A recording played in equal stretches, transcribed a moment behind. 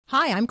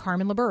Hi, I'm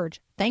Carmen LaBerge.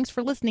 Thanks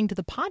for listening to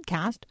the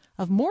podcast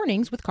of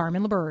Mornings with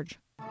Carmen LaBerge.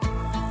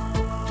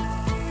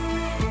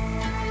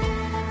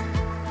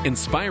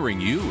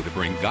 Inspiring you to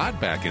bring God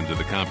back into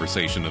the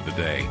conversation of the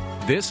day.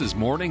 This is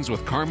Mornings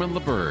with Carmen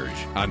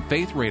LaBerge on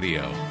Faith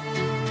Radio.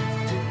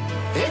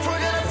 If we're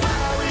gonna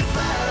fly, we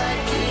fly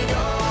like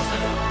eagles.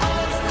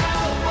 Arms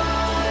out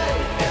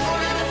wide. If we're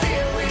gonna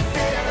fear, we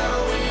fear no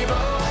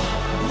evil.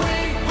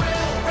 We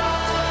will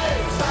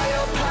rise. By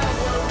your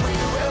power, we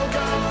will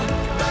go.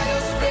 By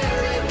your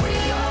spirit, we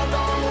are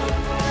bold.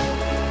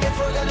 If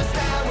we're gonna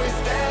stand, we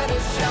stand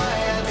as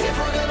giants. If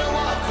we're gonna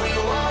walk, we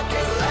walk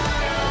as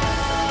lions.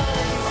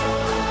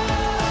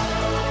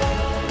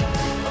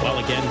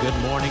 Well, again, good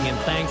morning, and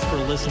thanks for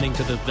listening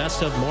to the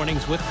Best of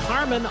Mornings with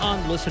Carmen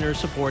on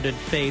listener-supported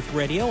Faith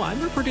Radio. I'm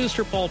her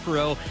producer, Paul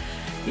Perot.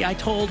 Yeah, I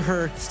told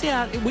her,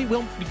 we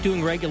won't be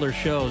doing regular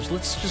shows.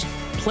 Let's just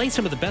play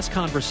some of the best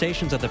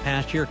conversations of the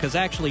past year, because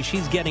actually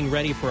she's getting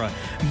ready for a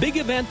big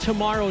event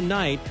tomorrow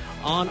night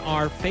on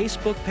our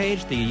Facebook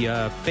page,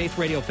 the Faith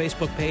Radio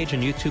Facebook page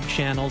and YouTube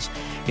channels.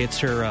 It's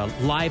her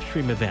live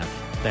stream event.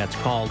 That's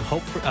called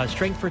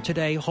Strength for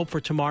Today, Hope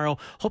for Tomorrow.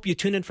 Hope you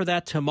tune in for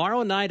that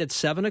tomorrow night at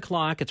 7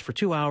 o'clock. It's for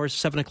 2 hours,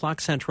 7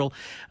 o'clock Central.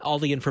 All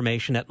the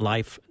information at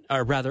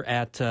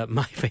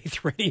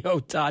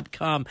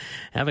myfaithradio.com.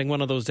 Having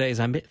one of those days.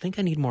 I think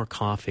I need more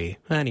coffee.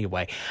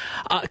 Anyway,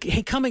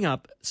 hey, coming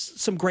up,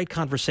 some great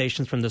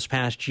conversations from this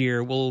past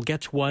year. We'll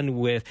get to one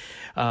with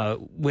I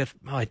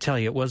tell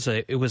you, it was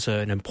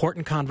an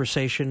important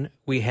conversation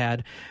we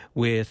had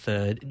with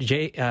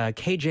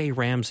KJ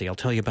Ramsey. I'll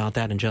tell you about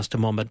that in just a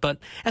moment. But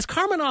as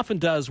Carmen often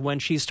does when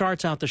she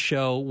starts out the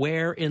show,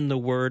 where in the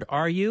Word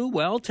are you?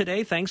 Well,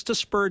 today, thanks to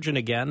Spurgeon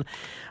again,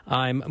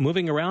 I'm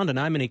moving around and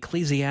I'm in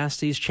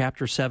Ecclesiastes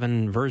chapter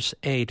 7, verse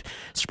 8.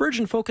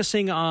 Spurgeon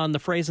focusing on the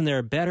phrase in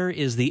there, better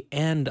is the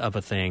end of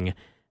a thing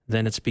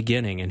than its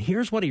beginning. And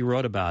here's what he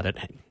wrote about it.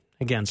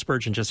 Again,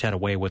 Spurgeon just had a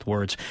way with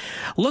words.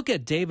 Look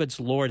at David's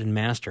Lord and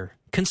Master.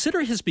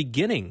 Consider his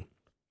beginning.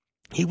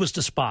 He was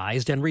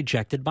despised and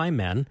rejected by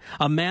men,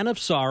 a man of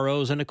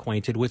sorrows and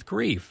acquainted with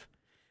grief.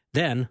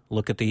 Then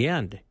look at the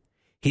end.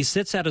 He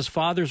sits at his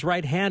Father's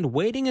right hand,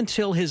 waiting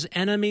until his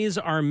enemies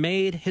are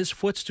made his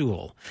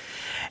footstool.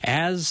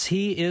 As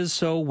he is,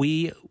 so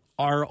we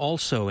are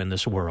also in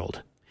this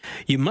world.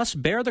 You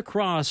must bear the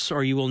cross,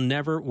 or you will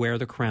never wear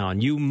the crown.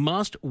 You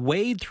must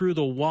wade through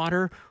the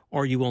water,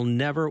 or you will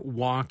never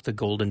walk the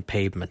golden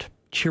pavement.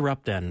 Cheer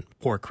up then,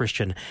 poor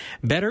Christian.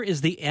 Better is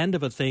the end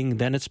of a thing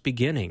than its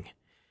beginning.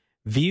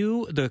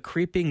 View the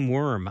creeping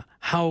worm,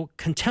 how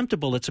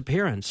contemptible its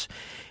appearance.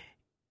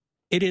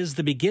 It is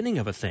the beginning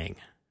of a thing.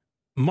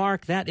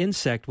 Mark that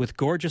insect with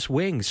gorgeous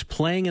wings,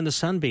 playing in the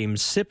sunbeams,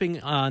 sipping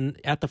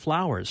at the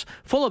flowers,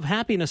 full of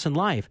happiness and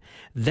life.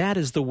 That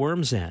is the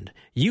worm's end.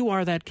 You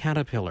are that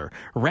caterpillar,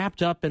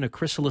 wrapped up in a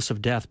chrysalis of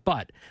death.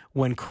 But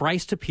when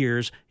Christ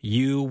appears,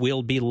 you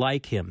will be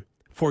like him,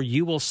 for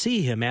you will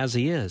see him as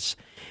he is.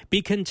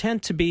 Be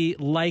content to be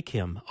like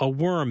him, a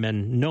worm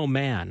and no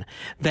man,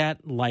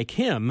 that, like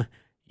him,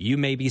 you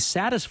may be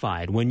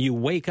satisfied when you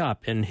wake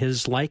up in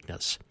his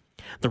likeness.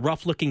 The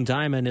rough-looking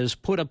diamond is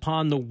put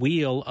upon the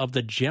wheel of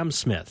the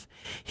gemsmith.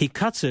 He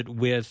cuts it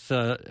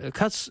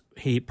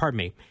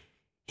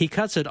He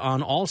cuts it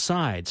on all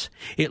sides.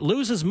 It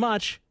loses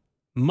much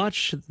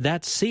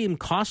that seemed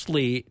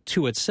costly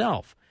to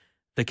itself.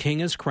 The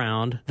king is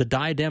crowned. The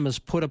diadem is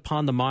put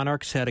upon the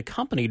monarch's head,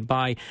 accompanied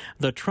by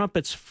the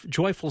trumpet's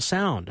joyful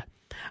sound.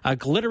 A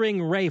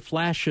glittering ray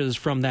flashes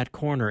from that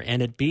corner,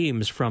 and it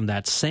beams from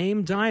that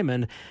same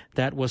diamond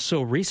that was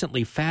so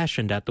recently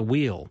fashioned at the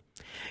wheel.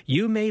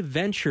 You may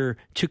venture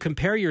to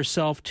compare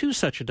yourself to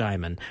such a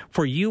diamond,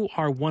 for you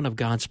are one of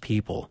God's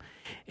people.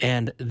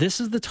 And this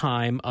is the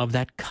time of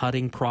that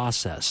cutting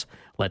process.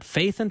 Let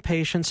faith and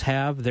patience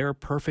have their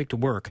perfect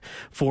work.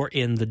 For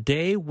in the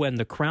day when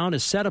the crown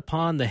is set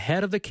upon the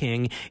head of the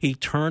king,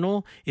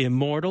 eternal,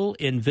 immortal,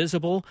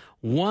 invisible,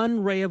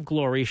 one ray of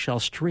glory shall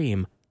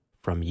stream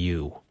from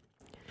you.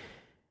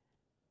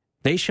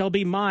 They shall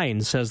be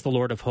mine, says the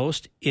Lord of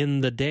hosts, in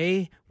the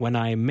day when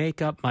I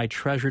make up my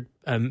treasured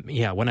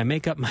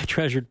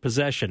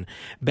possession.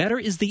 Better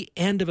is the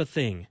end of a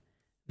thing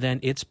than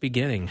its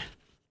beginning.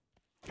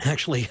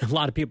 Actually, a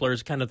lot of people are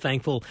kind of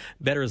thankful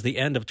better is the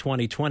end of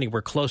 2020.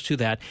 We're close to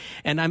that.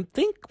 And I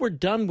think we're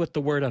done with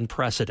the word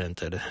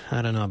unprecedented.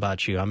 I don't know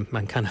about you. I'm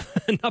kind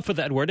of enough of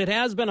that word. It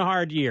has been a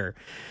hard year.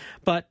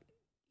 But,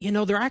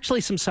 there are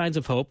actually some signs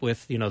of hope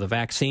with, the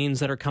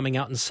vaccines that are coming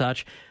out and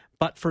such.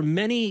 But for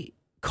many,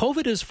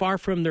 COVID is far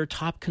from their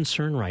top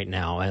concern right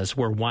now as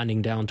we're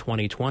winding down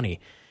 2020.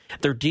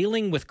 They're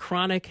dealing with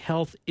chronic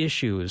health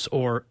issues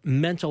or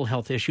mental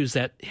health issues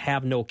that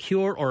have no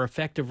cure or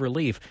effective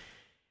relief.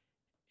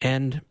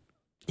 And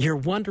you're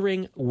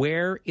wondering,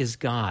 where is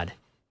God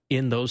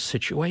in those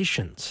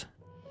situations?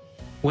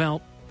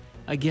 Well,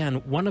 again,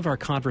 one of our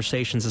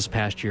conversations this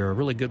past year, a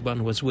really good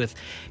one, was with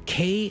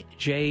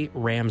KJ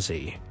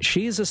Ramsey.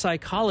 She's a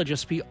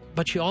psychologist,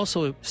 but she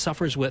also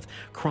suffers with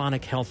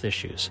chronic health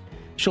issues.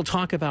 She'll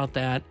talk about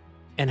that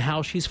and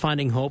how she's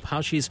finding hope,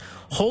 how she's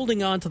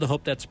holding on to the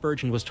hope that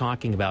Spurgeon was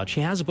talking about.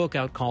 She has a book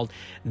out called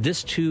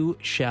This Too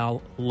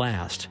Shall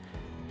Last.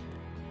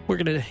 We're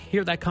going to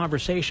hear that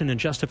conversation in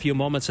just a few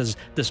moments as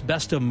this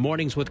Best of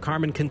Mornings with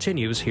Carmen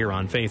continues here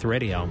on Faith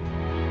Radio.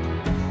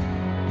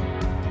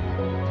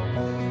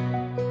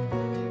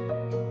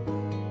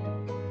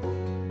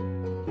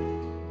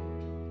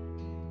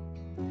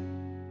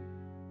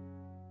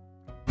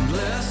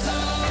 Bless the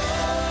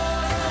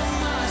Lord,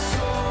 my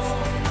soul.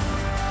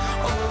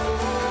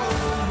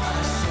 Oh,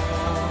 my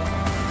soul.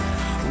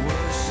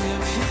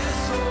 Worship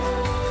his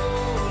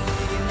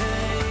holy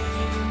name.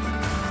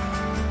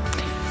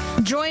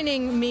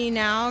 Joining me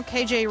now,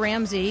 KJ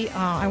Ramsey.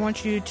 I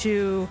want you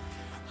to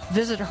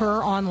visit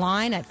her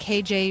online at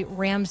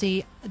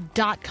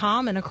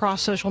kjramsey.com and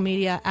across social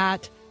media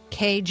at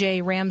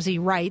KJ Ramsey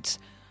Writes.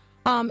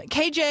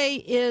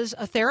 KJ is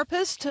a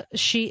therapist.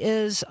 She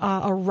is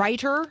a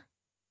writer.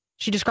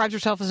 She describes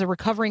herself as a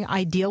recovering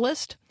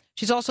idealist.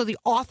 She's also the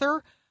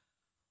author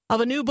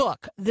of a new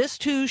book, This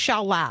Too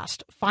Shall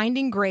Last,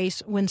 Finding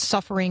Grace When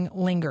Suffering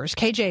Lingers.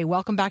 KJ,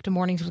 welcome back to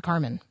Mornings with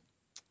Carmen.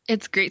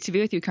 It's great to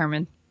be with you,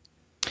 Carmen.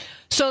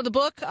 So the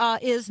book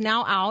is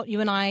now out.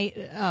 You and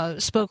I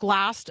spoke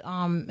last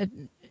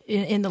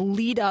in the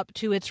lead up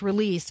to its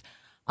release.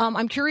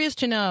 I'm curious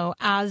to know,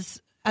 as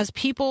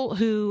people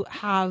who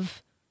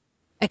have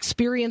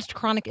experienced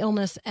chronic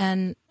illness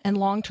and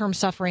long-term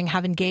suffering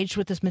have engaged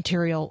with this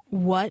material,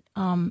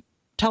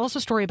 tell us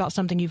a story about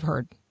something you've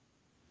heard.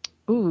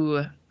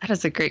 Ooh, that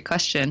is a great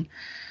question.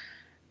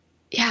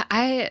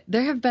 Yeah,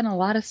 there have been a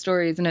lot of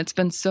stories, and it's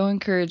been so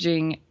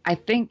encouraging. I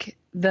think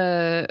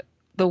the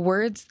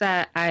words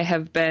that I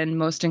have been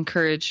most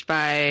encouraged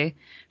by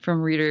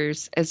from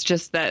readers is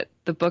just that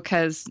the book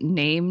has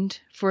named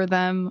for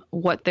them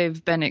what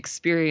they've been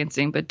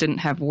experiencing but didn't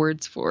have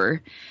words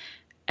for,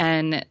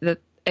 and that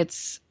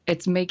it's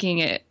making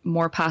it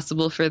more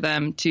possible for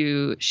them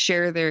to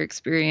share their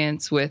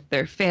experience with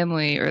their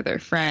family or their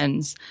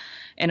friends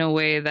in a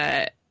way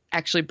that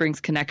actually brings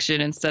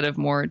connection instead of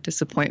more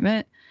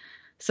disappointment.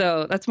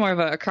 So that's more of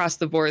a across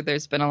the board.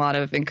 There's been a lot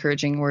of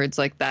encouraging words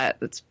like that.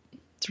 It's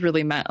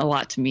really meant a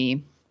lot to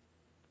me.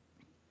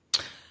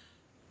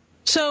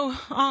 So,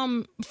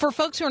 for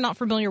folks who are not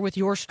familiar with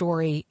your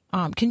story,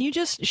 can you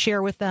just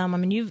share with them? I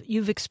mean,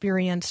 you've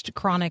experienced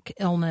chronic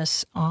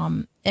illness,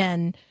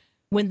 and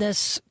when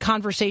this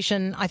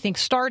conversation, I think,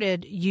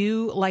 started,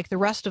 you, like the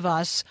rest of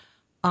us,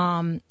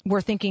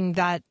 were thinking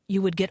that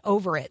you would get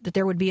over it, that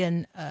there would be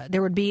an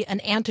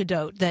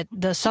antidote, that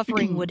the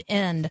suffering would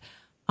end,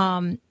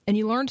 and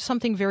you learned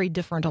something very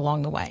different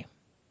along the way.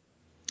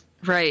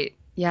 Right.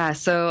 Yeah.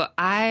 So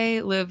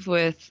I live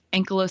with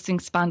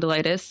ankylosing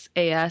spondylitis,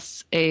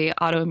 AS, a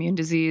autoimmune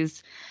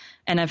disease,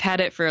 and I've had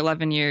it for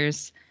 11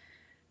 years.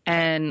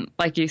 And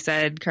like you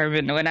said,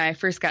 Carmen, when I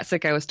first got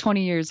sick, I was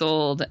 20 years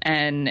old,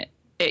 and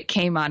it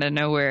came out of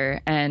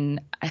nowhere. And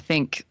I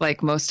think,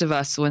 like most of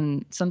us,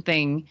 when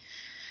something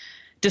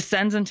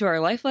descends into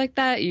our life like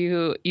that,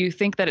 you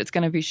think that it's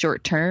going to be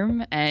short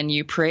term, and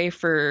you pray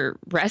for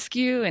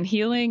rescue and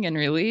healing and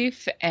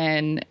relief.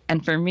 And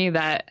for me,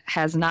 that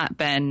has not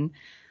been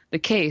the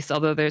case,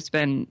 although there's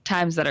been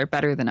times that are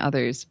better than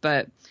others.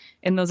 But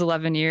in those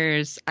 11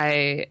 years,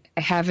 I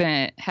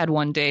haven't had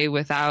one day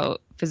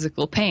without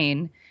physical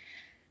pain.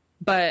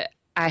 But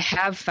I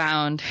have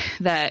found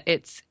that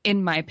it's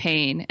in my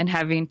pain and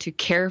having to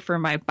care for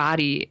my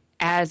body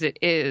as it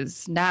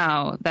is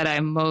now that I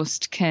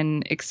most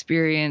can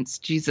experience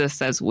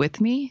Jesus as with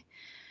me.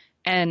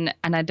 And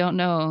I don't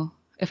know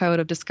if I would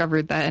have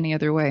discovered that any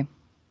other way.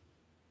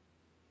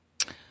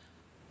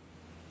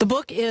 The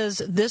book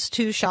is This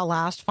Too Shall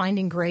Last,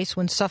 Finding Grace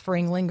When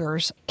Suffering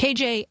Lingers.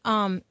 KJ,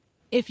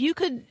 if you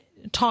could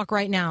talk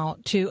right now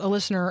to a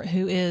listener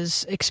who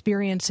is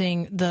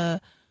experiencing the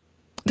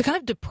kind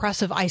of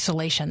depressive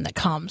isolation that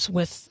comes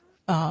with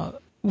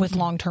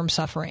long-term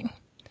suffering,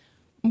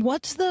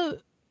 what's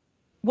the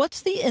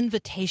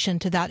invitation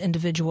to that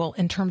individual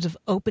in terms of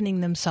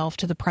opening themselves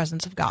to the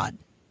presence of God?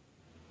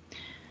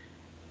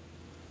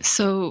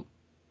 So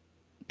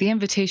the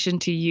invitation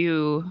to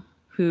you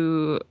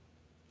who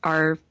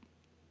are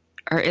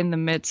in the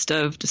midst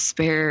of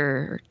despair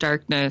or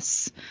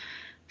darkness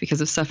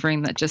because of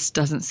suffering that just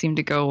doesn't seem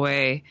to go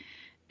away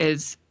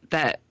is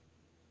that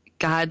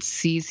God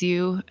sees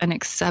you and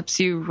accepts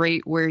you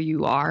right where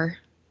you are,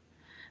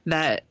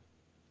 that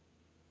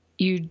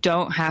you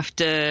don't have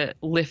to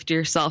lift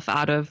yourself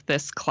out of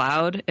this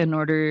cloud in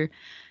order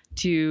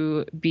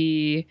to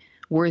be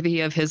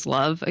worthy of his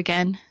love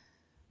again,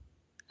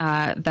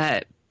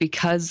 that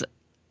because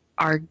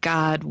our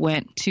God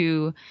went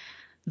to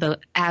the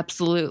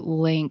absolute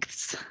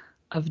lengths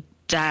of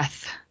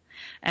death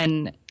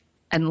and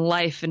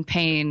life and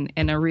pain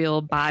in a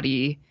real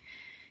body,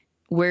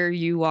 where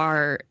you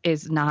are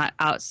is not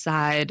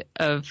outside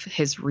of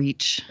his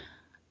reach.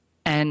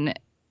 And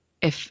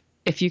if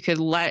you could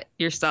let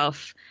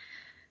yourself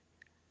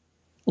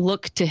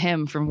look to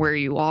him from where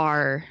you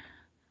are,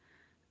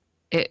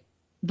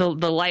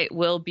 the light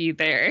will be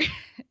there.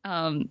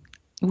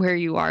 Where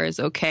you are is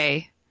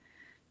okay.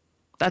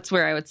 that's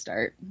where I would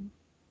start.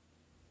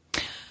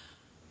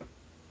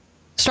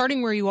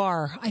 Starting where you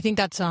are, I think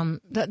that's one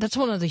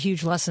of the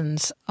huge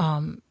lessons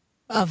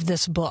of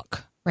this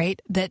book, right?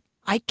 That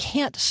I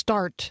can't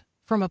start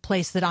from a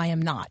place that I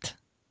am not.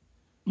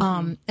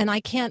 And I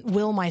can't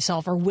will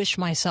myself or wish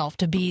myself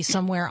to be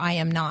somewhere I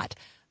am not.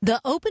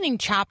 The opening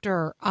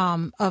chapter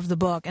of the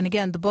book, and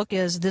again, the book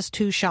is This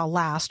Too Shall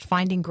Last,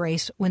 Finding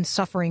Grace When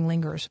Suffering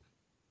Lingers.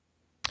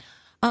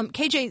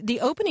 KJ, the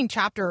opening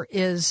chapter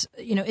is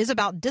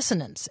about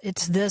dissonance.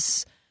 It's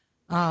this,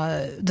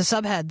 the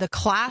subhead, the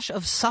clash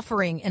of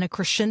suffering in a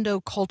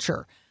crescendo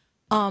culture.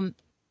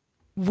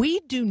 We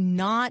do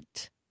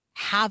not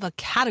have a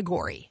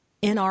category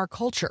in our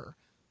culture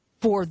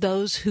for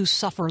those who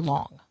suffer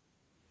long.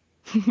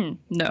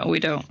 No, we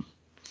don't.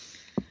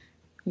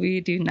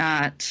 We do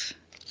not.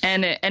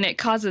 And it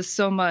causes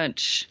so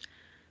much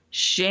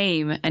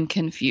shame and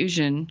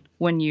confusion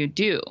when you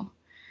do,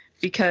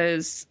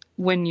 because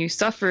when you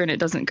suffer and it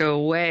doesn't go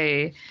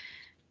away,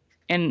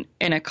 in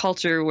a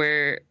culture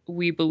where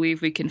we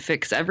believe we can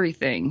fix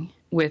everything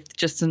with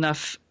just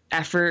enough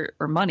effort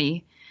or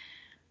money,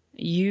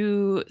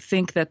 you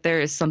think that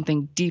there is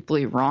something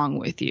deeply wrong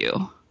with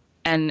you.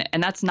 And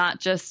that's not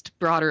just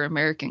broader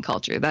American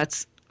culture.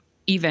 That's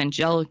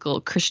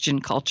evangelical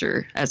Christian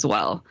culture as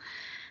well.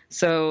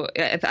 So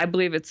I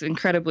believe it's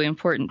incredibly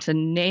important to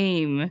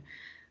name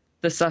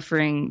the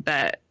suffering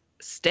that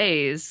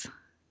stays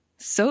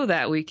so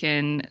that we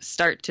can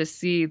start to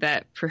see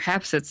that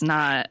perhaps it's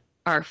not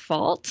our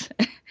fault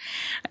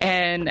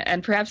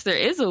and perhaps there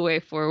is a way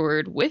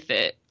forward with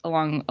it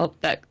along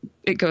that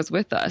it goes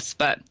with us.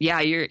 But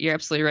yeah, you're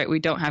absolutely right. We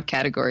don't have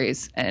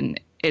categories, and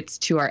it's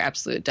to our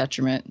absolute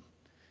detriment.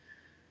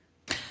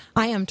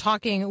 I am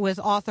talking with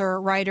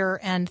author, writer,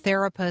 and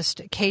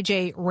therapist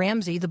KJ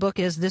Ramsey. The book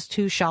is This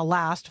Too Shall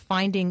Last,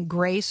 Finding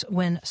Grace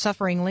When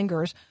Suffering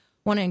Lingers.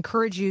 I want to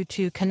encourage you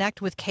to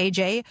connect with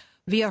KJ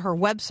via her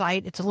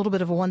website. It's a little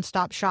bit of a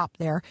one-stop shop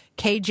there,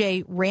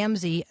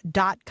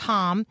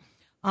 kjramsey.com.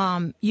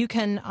 You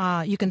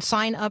can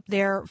sign up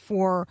there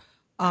for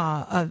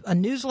a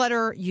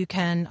newsletter. You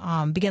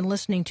can begin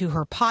listening to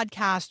her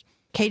podcast.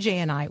 KJ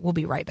and I will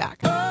be right back.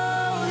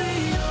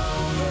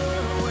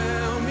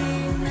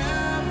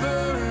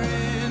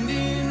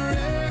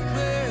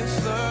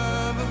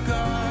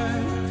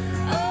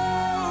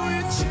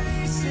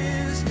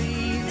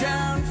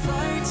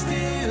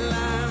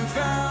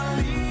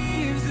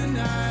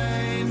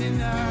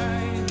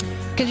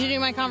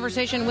 Continuing my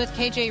conversation with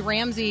KJ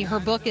Ramsey.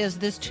 Her book is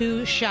This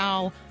Too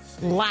Shall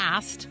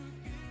Last.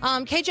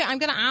 KJ, I'm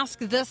going to ask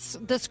this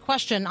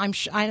question. I'm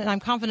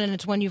confident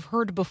it's one you've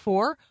heard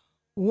before.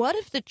 What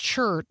if the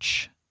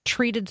church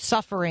treated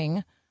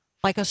suffering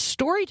like a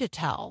story to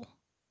tell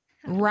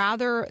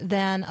rather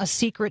than a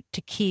secret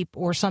to keep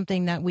or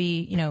something that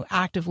we,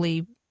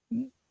 actively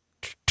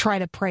try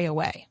to pray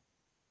away?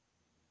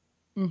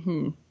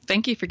 Mm-hmm.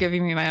 Thank you for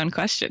giving me my own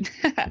question.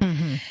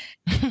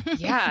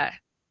 Yeah.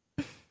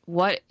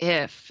 What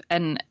if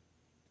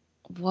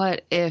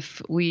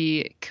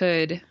we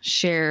could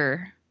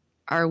share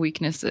our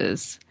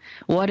weaknesses?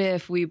 What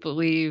if we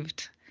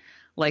believed,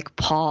 like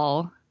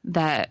Paul,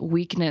 that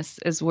weakness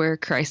is where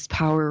Christ's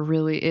power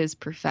really is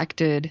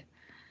perfected?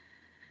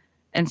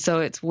 And so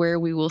it's where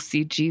we will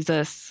see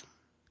Jesus.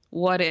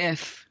 What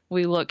if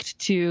we looked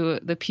to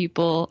the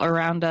people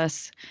around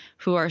us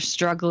who are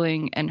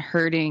struggling and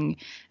hurting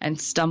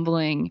and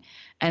stumbling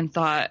and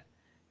thought,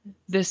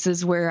 this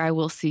is where I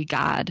will see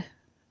God?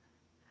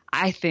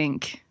 I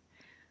think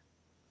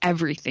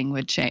everything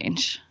would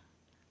change.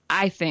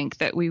 I think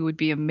that we would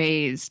be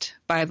amazed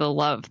by the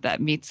love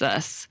that meets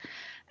us.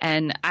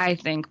 And I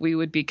think we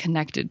would be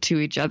connected to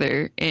each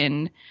other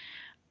in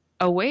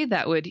a way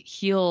that would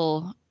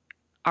heal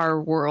our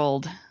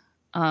world.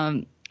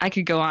 I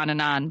could go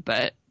on,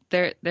 but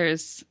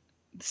there's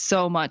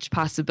so much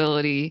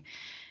possibility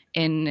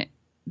in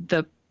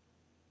the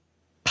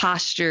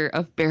posture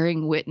of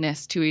bearing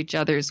witness to each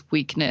other's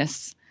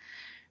weakness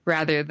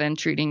rather than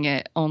treating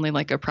it only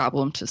like a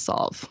problem to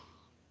solve.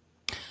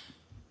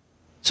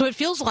 So it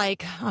feels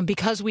like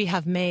because we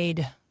have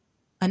made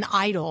an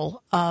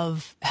idol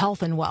of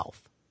health and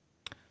wealth,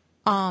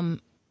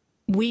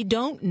 we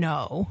don't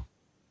know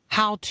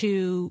how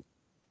to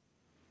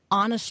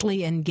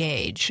honestly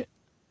engage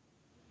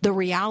the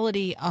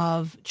reality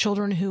of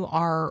children who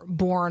are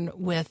born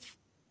with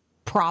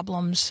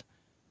problems,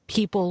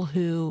 people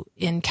who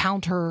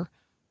encounter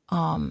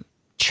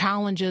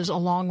challenges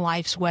along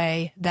life's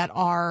way that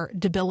are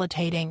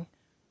debilitating.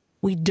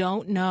 We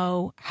don't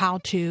know how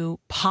to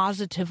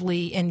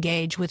positively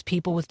engage with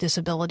people with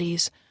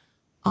disabilities.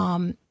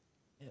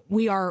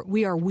 We are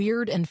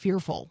weird and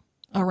fearful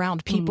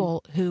around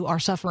people who are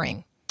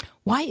suffering.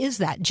 Why is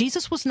that?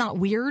 Jesus was not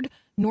weird,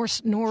 nor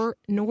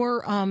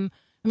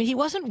he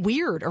wasn't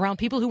weird around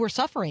people who were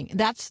suffering.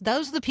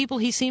 Those are the people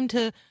he seemed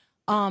to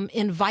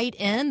invite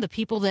in, the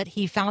people that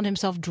he found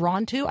himself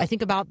drawn to. I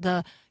think about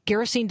the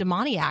Gerasene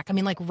demoniac.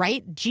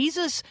 Right?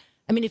 Jesus,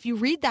 if you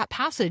read that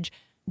passage,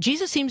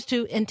 Jesus seems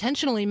to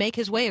intentionally make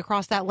his way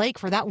across that lake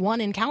for that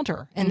one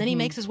encounter, and then he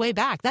makes his way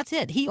back. That's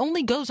it. He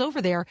only goes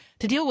over there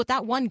to deal with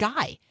that one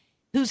guy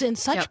who's in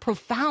such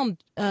profound,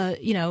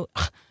 nobody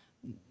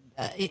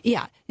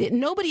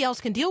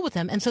else can deal with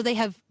him. And so they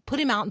have put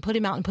him out and put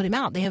him out and put him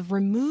out. They have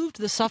removed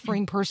the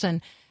suffering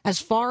person as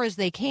far as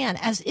they can,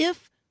 as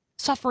if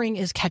suffering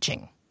is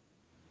catching.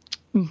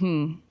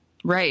 Mm-hmm.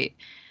 Right.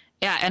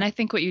 Yeah. And I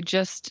think what you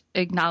just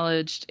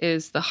acknowledged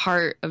is the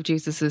heart of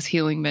Jesus's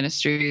healing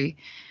ministry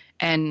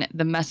and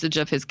the message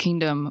of his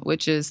kingdom,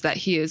 which is that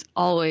he is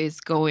always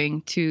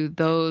going to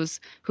those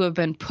who have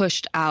been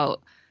pushed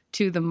out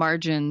to the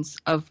margins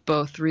of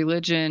both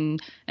religion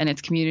and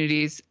its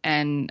communities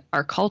and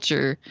our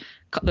culture,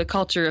 the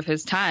culture of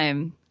his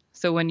time.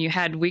 So when you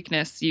had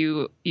weakness,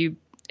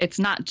 it's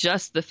not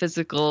just the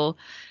physical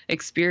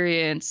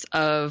experience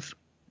of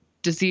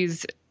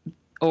disease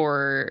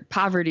or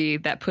poverty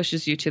that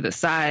pushes you to the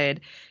side.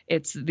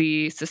 It's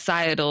the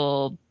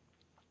societal,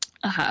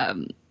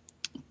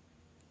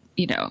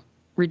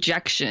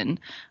 rejection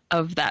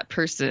of that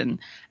person.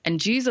 And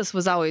Jesus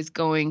was always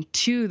going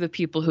to the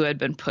people who had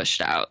been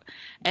pushed out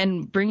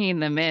and bringing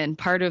them in.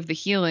 Part of the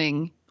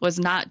healing was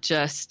not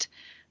just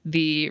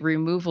the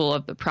removal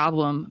of the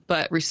problem,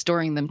 but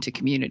restoring them to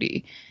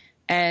community.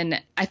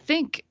 And I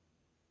think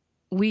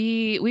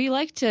we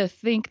like to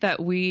think that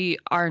we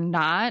are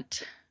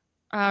not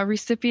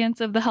recipients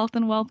of the health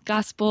and wealth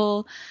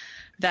gospel,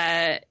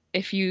 that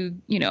if you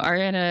are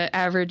in an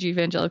average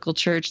evangelical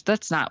church,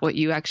 that's not what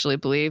you actually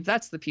believe.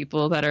 That's the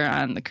people that are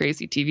on the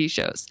crazy TV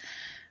shows.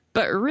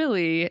 But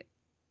really,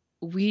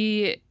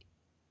 we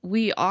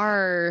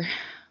are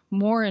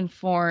more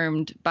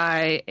informed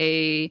by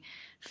a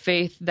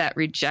faith that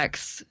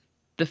rejects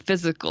the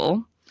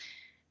physical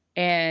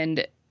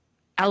and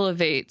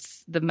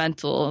elevates the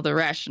mental, the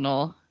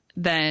rational,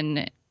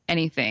 than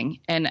anything.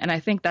 And I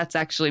think that's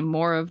actually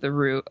more of the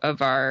root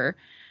of our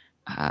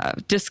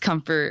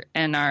discomfort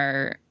and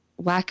our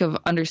lack of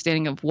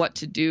understanding of what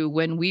to do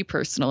when we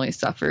personally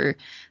suffer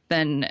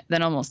than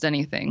almost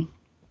anything.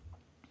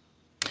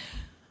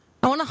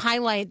 I want to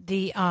highlight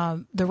the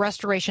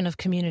restoration of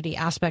community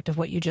aspect of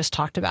what you just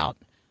talked about.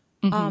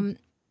 Mm-hmm.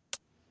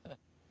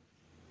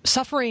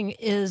 Suffering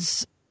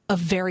is a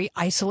very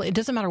isolating. It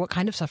doesn't matter what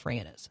kind of suffering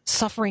it is.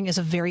 Suffering is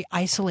a very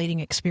isolating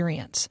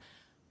experience.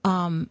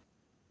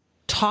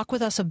 Talk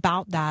with us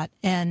about that,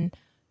 and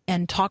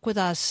talk with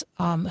us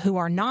who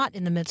are not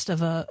in the midst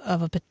of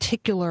a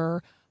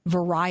particular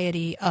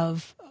variety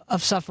of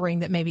suffering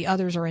that maybe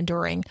others are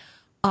enduring.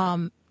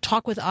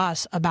 Talk with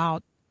us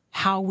about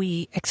how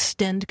we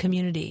extend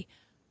community,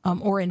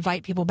 or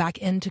invite people back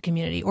into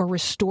community, or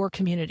restore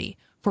community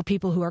for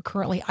people who are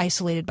currently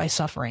isolated by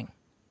suffering.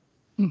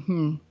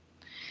 Mm-hmm.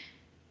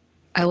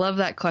 I love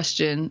that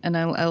question, and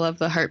I love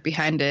the heart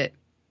behind it,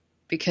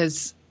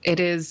 because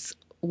it is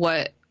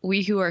what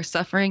we who are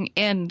suffering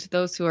and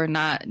those who are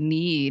not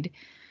need.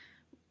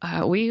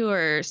 We who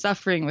are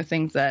suffering with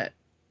things that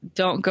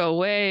don't go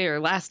away or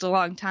last a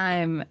long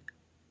time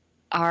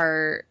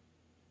are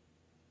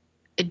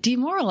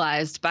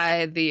demoralized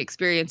by the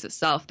experience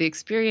itself. The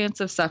experience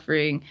of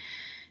suffering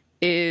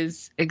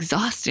is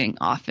exhausting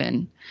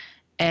often.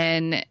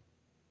 And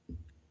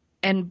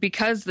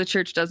because the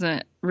church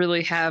doesn't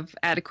really have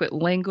adequate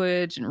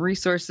language and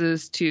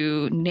resources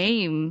to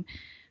name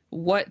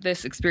what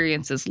this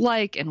experience is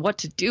like and what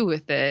to do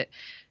with it,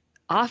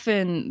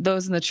 often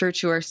those in the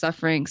church who are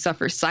suffering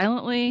suffer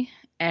silently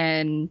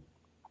and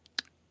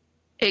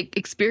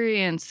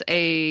experience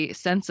a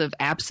sense of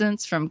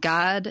absence from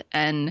God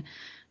and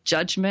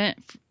judgment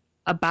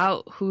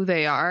about who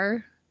they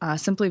are,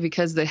 simply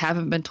because they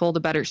haven't been told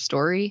a better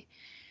story.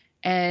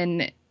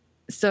 And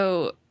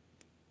so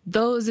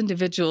those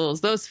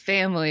individuals, those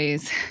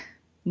families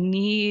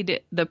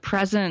need the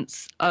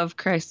presence of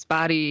Christ's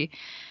body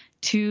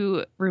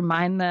to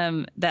remind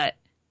them that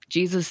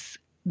Jesus,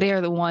 they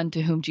are the one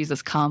to whom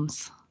Jesus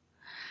comes.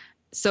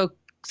 So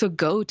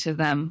go to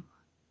them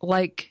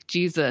like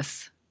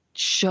Jesus.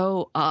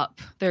 Show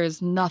up. There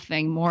is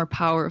nothing more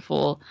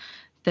powerful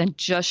than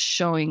just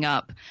showing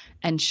up,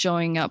 and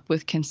showing up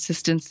with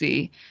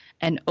consistency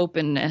and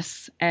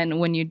openness. And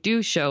when you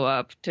do show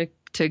up,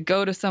 to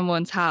go to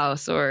someone's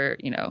house, or,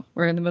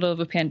 we're in the middle of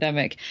a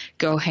pandemic,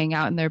 go hang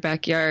out in their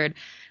backyard,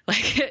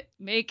 like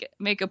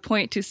make a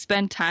point to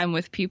spend time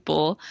with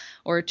people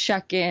or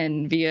check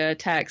in via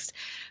text.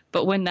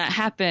 But when that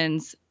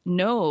happens,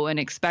 know and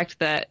expect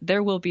that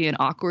there will be an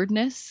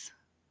awkwardness,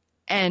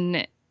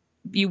 and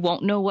you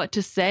won't know what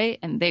to say,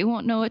 and they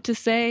won't know what to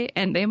say,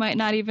 and they might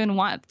not even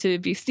want to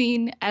be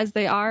seen as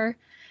they are.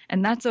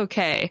 And that's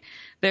okay.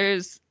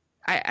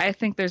 I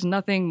think there's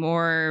nothing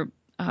more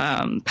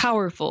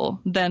powerful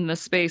than the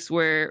space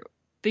where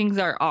things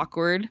are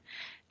awkward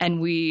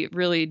and we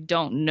really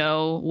don't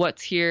know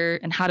what's here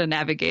and how to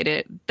navigate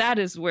it. That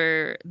is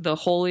where the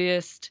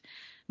holiest,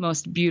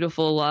 most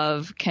beautiful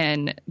love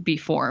can be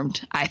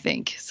formed, I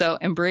think. So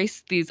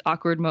embrace these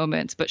awkward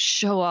moments, but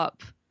show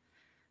up.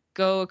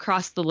 Go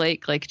across the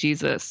lake like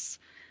Jesus.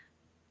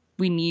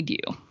 We need you.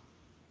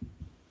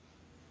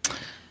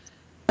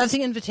 That's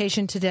the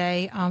invitation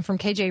today from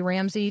KJ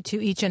Ramsey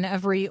to each and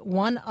every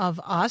one of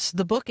us.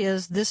 The book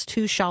is This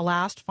Too Shall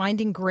Last,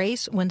 Finding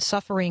Grace When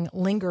Suffering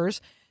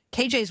Lingers.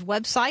 KJ's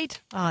website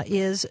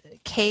is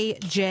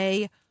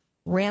KJ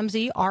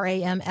Ramsey,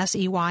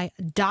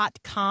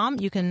 RAMSEY.com.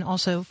 You can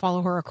also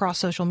follow her across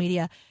social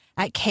media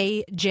at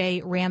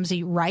KJ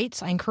Ramsey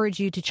Writes. I encourage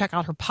you to check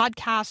out her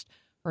podcast,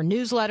 her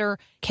newsletter.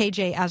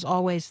 KJ, as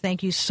always,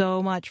 thank you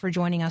so much for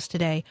joining us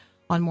today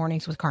on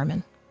Mornings with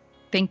Carmen.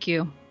 Thank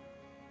you.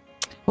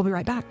 We'll be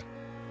right back.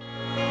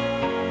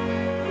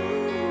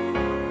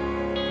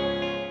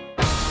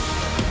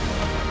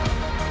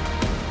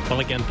 Well,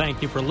 again,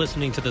 thank you for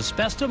listening to this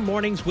Best of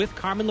Mornings with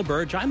Carmen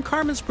LaBerge. I'm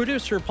Carmen's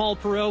producer, Paul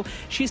Perot.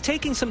 She's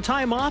taking some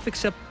time off,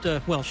 except,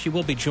 she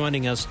will be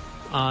joining us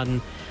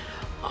on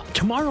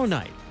tomorrow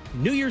night,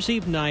 New Year's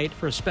Eve night,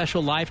 for a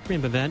special live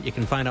stream event. You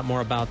can find out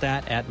more about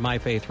that at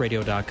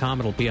myfaithradio.com.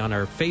 It'll be on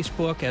our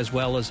Facebook as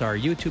well as our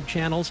YouTube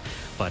channels,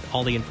 but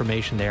all the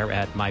information there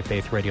at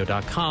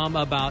myfaithradio.com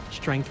about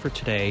Strength for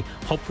Today,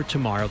 Hope for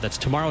Tomorrow. That's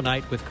tomorrow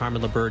night with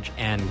Carmen LaBerge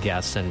and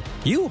guests, and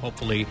you,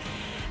 hopefully,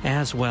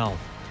 as well.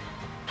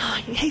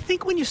 I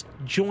think when you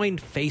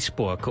joined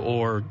Facebook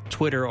or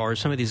Twitter or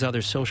some of these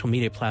other social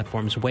media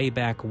platforms way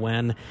back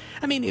when,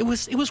 it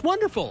was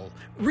wonderful.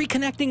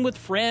 Reconnecting with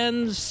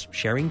friends,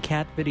 sharing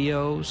cat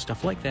videos,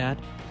 stuff like that.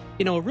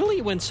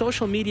 Really when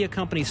social media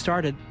companies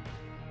started,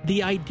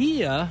 the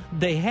idea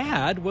they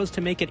had was to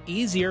make it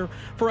easier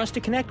for us to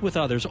connect with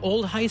others,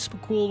 old high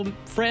school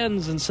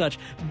friends and such,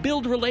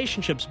 build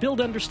relationships, build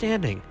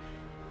understanding.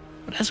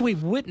 But as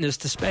we've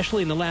witnessed,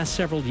 especially in the last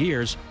several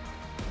years,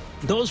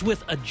 those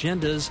with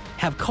agendas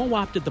have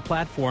co-opted the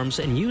platforms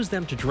and used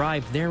them to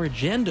drive their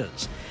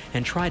agendas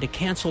and try to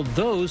cancel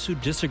those who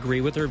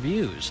disagree with their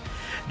views.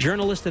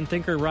 Journalist and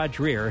thinker Rod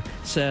Dreher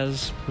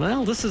says,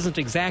 well, this isn't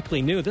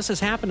exactly new. This has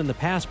happened in the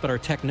past, but our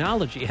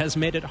technology has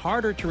made it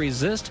harder to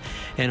resist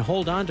and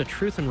hold on to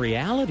truth and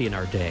reality in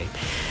our day.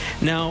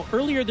 Now,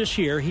 earlier this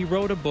year, he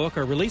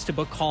released a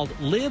book called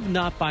Live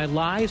Not by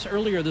Lies.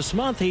 Earlier this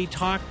month, he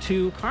talked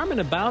to Carmen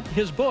about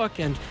his book,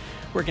 and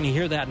we're going to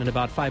hear that in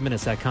about 5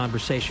 minutes, that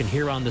conversation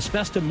here on this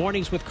Best of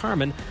Mornings with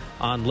Carmen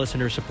on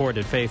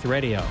listener-supported Faith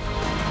Radio.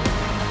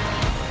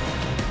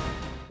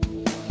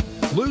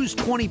 Lose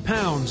 20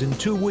 pounds in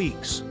 2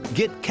 weeks.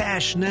 Get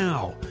cash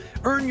now.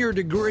 Earn your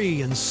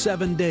degree in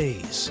 7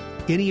 days.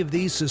 Any of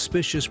these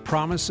suspicious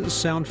promises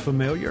sound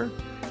familiar?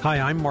 Hi,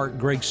 I'm Mark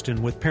Gregston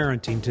with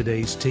Parenting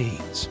Today's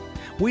Teens.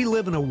 We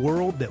live in a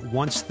world that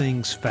wants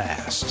things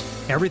fast.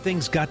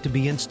 Everything's got to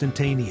be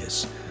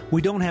instantaneous.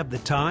 We don't have the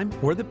time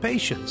or the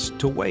patience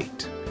to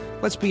wait.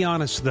 Let's be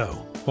honest,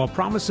 though. While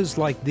promises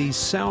like these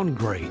sound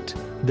great,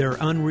 they're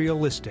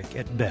unrealistic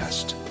at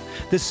best.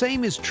 The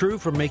same is true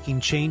for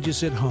making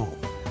changes at home.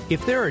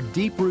 If there are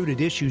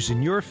deep-rooted issues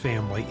in your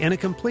family and a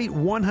complete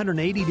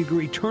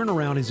 180-degree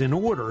turnaround is in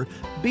order,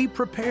 be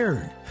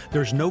prepared.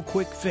 There's no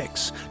quick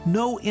fix,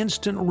 no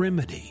instant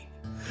remedy.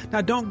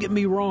 Now, don't get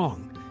me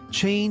wrong.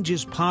 Change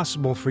is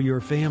possible for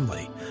your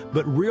family,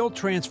 but real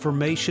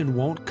transformation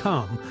won't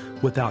come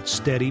without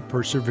steady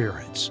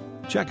perseverance.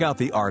 Check out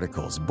the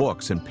articles,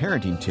 books, and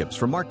parenting tips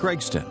from Mark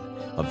Gregston,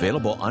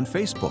 available on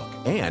Facebook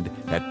and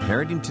at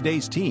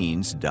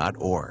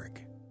parentingtodaysteens.org.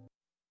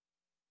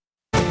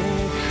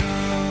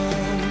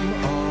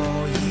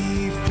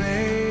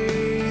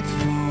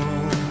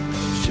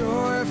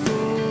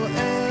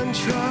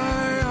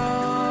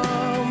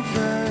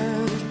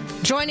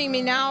 Joining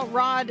me now,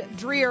 Rod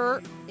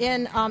Dreher.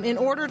 In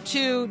order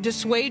to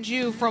dissuade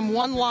you from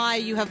one lie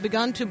you have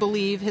begun to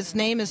believe, his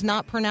name is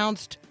not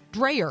pronounced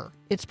Dreher.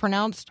 It's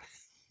pronounced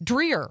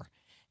Dreher.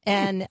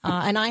 And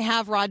I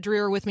have Rod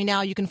Dreher with me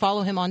now. You can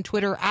follow him on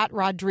Twitter at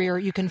Rod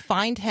Dreher. You can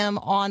find him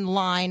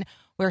online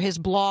where his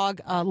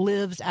blog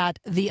lives at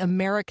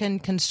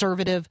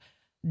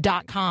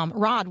theamericanconservative.com.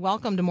 Rod,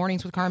 welcome to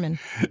Mornings with Carmen.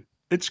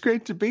 It's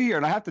great to be here.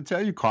 And I have to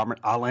tell you, Carmen,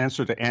 I'll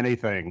answer to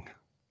anything.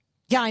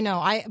 Yeah, I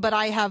know. But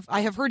I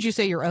have heard you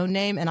say your own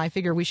name, and I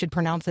figure we should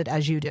pronounce it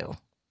as you do.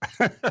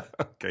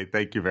 Okay,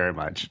 thank you very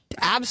much.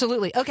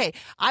 Absolutely. Okay,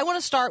 I want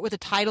to start with the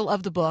title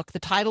of the book. The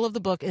title of the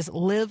book is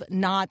Live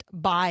Not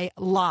by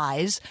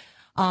Lies.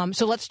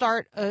 So let's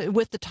start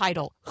with the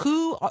title.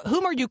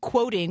 Whom are you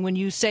quoting when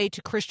you say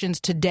to Christians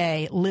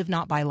today, live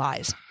not by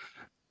lies?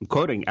 I'm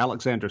quoting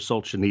Alexander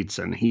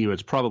Solzhenitsyn. He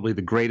was probably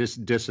the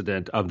greatest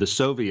dissident of the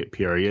Soviet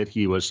period.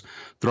 He was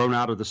thrown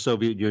out of the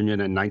Soviet Union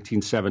in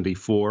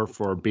 1974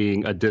 for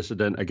being a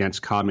dissident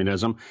against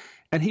communism,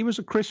 and he was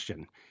a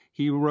Christian.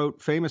 He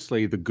wrote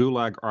famously the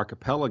Gulag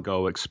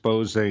Archipelago,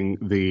 exposing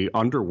the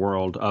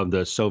underworld of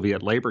the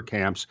Soviet labor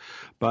camps.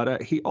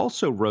 But he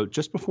also wrote,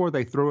 just before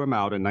they threw him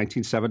out in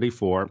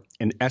 1974,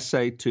 an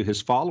essay to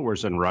his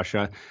followers in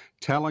Russia,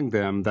 telling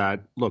them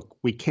that, look,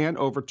 we can't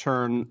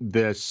overturn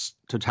this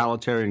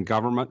totalitarian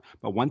government,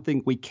 but one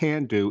thing we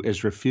can do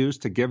is refuse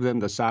to give them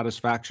the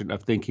satisfaction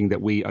of thinking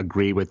that we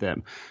agree with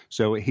them.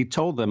 So he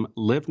told them,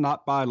 live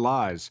not by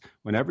lies.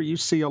 Whenever you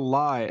see a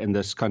lie in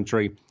this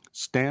country,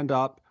 stand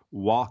up,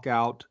 walk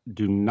out.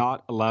 Do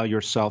not allow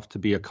yourself to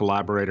be a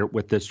collaborator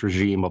with this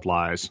regime of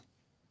lies.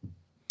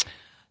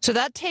 So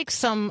that takes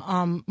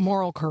some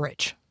moral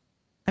courage.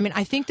 I mean,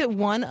 I think that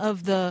one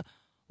of the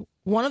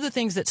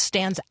things that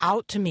stands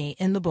out to me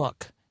in the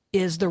book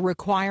is the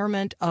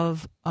requirement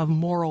of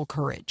moral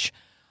courage.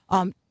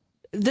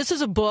 This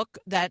is a book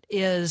that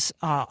is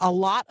a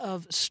lot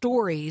of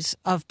stories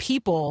of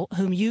people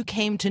whom you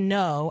came to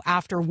know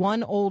after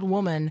one old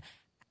woman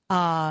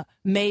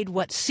made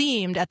what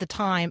seemed at the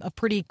time a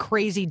pretty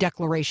crazy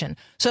declaration.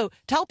 So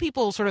tell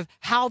people sort of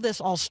how this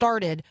all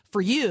started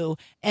for you,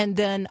 and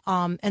then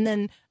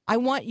I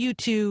want you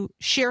to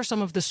share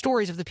some of the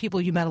stories of the people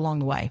you met along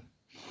the way.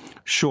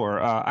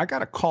 Sure. I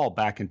got a call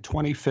back in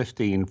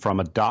 2015 from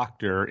a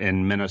doctor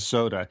in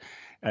Minnesota.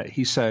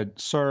 He said,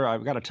 "Sir,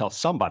 I've got to tell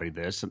somebody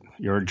this.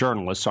 You're a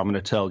journalist, so I'm going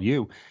to tell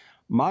you.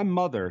 My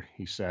mother,"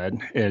 he said,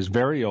 "is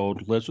very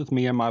old, lives with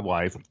me and my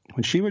wife.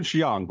 When she was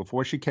young,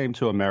 before she came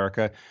to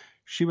America,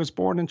 she was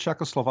born in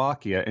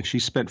Czechoslovakia, and she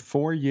spent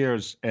 4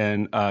 years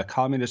in a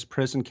communist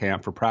prison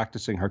camp for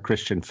practicing her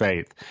Christian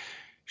faith.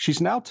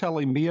 She's now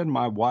telling me and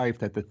my wife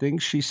that the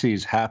things she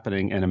sees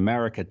happening in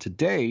America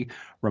today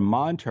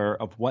remind her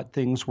of what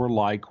things were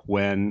like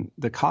when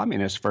the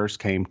communists first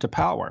came to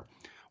power."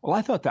 Well,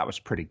 I thought that was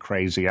pretty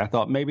crazy. I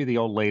thought maybe the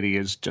old lady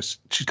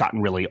she's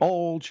gotten really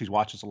old. She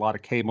watches a lot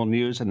of cable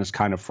news and is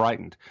kind of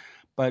frightened.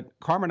 But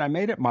Carmen, I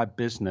made it my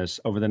business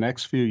over the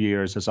next few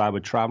years, as I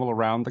would travel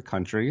around the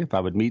country, if I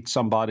would meet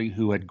somebody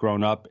who had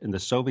grown up in the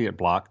Soviet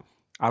bloc,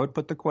 I would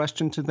put the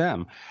question to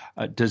them,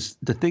 does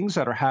the things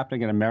that are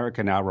happening in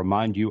America now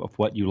remind you of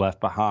what you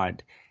left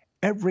behind?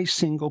 Every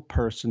single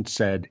person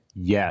said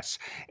yes.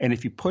 And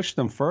if you push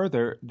them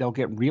further, they'll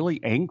get really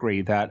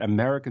angry that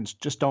Americans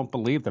just don't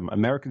believe them.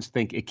 Americans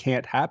think it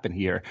can't happen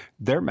here.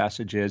 Their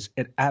message is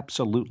it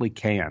absolutely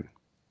can.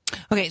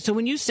 Okay, so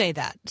when you say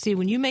that,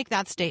 when you make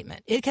that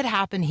statement, it could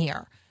happen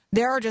here.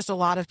 There are just a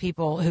lot of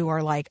people who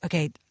are like,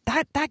 okay,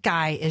 that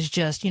guy is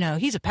just,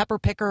 he's a pepper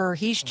picker.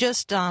 He's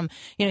just,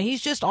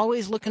 he's just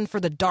always looking for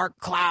the dark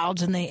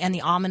clouds and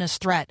the ominous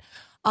threat.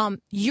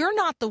 You're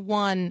not the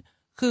one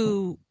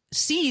who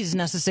sees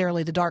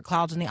necessarily the dark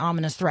clouds and the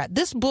ominous threat.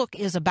 This book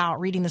is about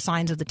reading the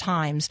signs of the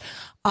times,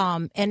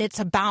 and it's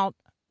about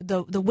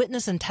the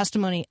witness and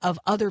testimony of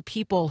other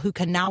people who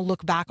can now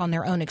look back on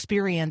their own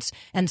experience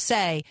and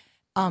say,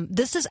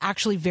 this is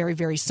actually very,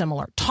 very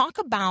similar. Talk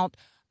about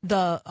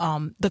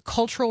the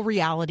cultural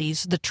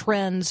realities, the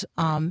trends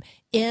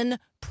in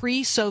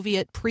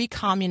pre-Soviet,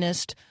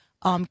 pre-communist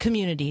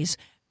communities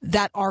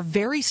that are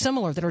very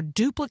similar, that are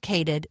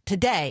duplicated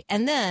today.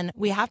 And then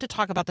we have to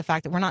talk about the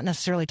fact that we're not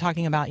necessarily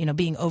talking about,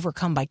 being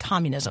overcome by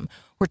communism.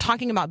 We're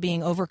talking about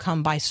being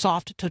overcome by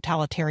soft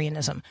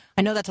totalitarianism.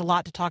 I know that's a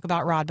lot to talk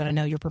about, Rod, but I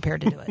know you're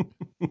prepared to do it.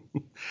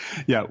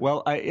 Yeah,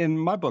 well, in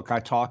my book, I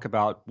talk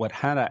about what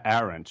Hannah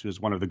Arendt, who is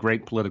one of the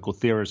great political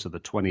theorists of the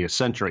 20th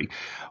century,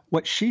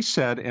 what she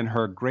said in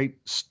her great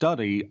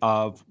study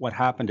of what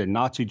happened in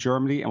Nazi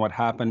Germany and what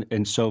happened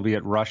in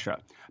Soviet Russia,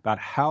 about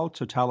how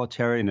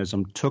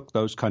totalitarianism took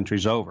those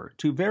countries over.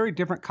 Two very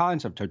different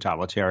kinds of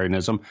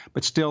totalitarianism,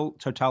 but still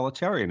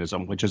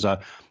totalitarianism, which is a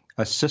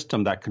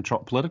system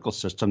political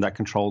system that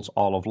controls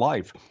all of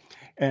life.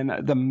 And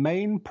the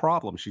main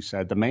problem, she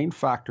said, the main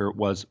factor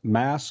was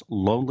mass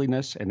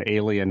loneliness and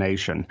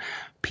alienation.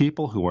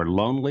 People who are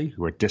lonely,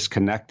 who are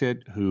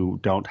disconnected, who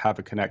don't have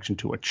a connection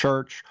to a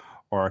church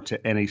or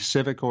to any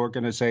civic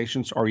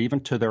organizations or even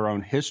to their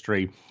own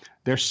history,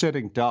 they're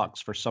sitting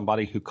ducks for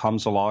somebody who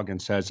comes along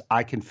and says,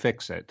 I can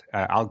fix it.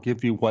 I'll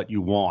give you what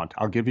you want.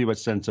 I'll give you a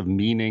sense of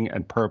meaning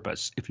and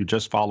purpose if you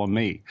just follow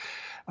me.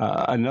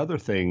 Another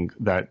thing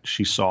that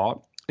she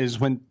saw is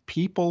when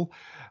people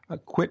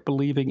quit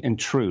believing in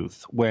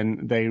truth,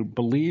 when they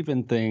believe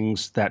in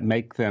things that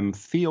make them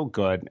feel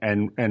good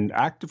and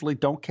actively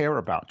don't care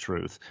about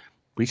truth.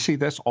 We see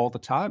this all the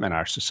time in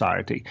our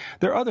society.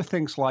 There are other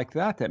things like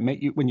that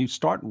make you, when you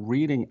start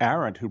reading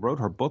Arendt, who wrote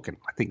her book in,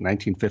 I think,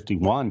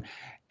 1951,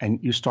 and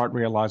you start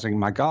realizing,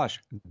 my gosh,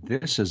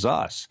 this is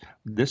us.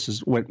 This is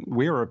when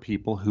we're a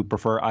people who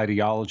prefer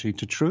ideology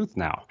to truth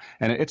now.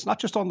 And it's not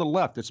just on the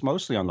left. It's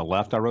mostly on the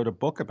left. I wrote a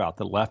book about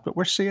the left, but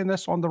we're seeing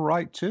this on the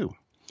right, too.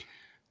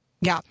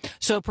 Yeah.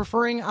 So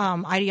preferring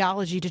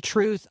ideology to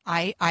truth,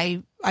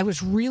 I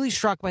was really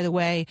struck by the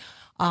way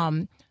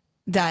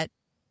that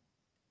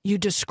you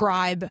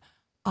describe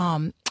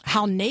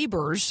how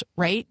neighbors,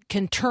 right,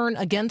 can turn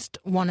against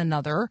one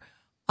another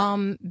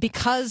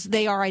because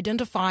they are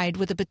identified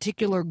with a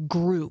particular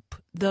group.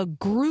 The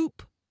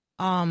group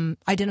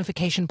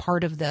identification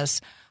part of this,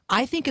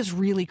 I think, is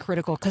really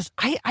critical because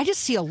I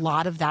just see a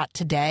lot of that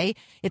today.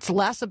 It's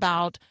less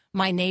about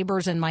my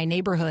neighbors and my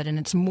neighborhood, and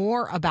it's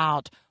more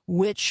about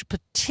which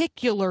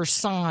particular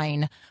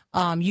sign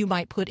you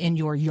might put in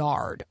your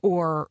yard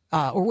or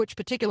which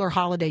particular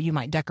holiday you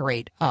might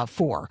decorate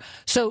for.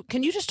 So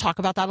can you just talk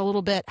about that a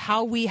little bit,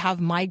 how we have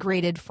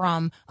migrated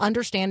from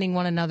understanding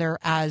one another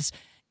as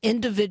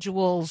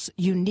individuals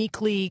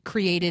uniquely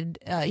created,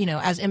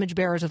 as image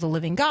bearers of the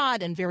living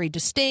God and very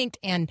distinct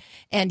and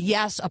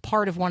yes, a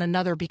part of one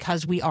another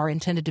because we are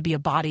intended to be a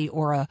body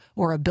or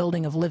a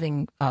building of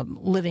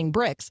living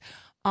bricks.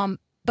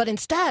 But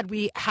instead,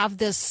 we have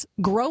this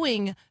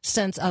growing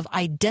sense of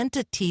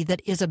identity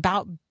that is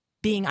about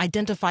being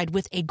identified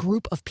with a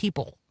group of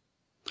people.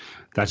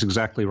 That's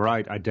exactly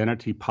right.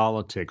 Identity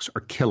politics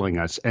are killing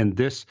us. And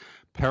this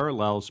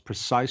parallels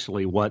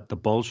precisely what the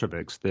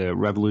Bolsheviks, the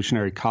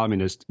revolutionary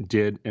communists,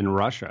 did in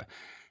Russia.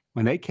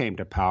 When they came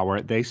to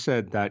power, they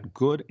said that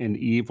good and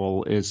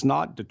evil is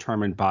not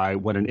determined by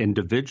what an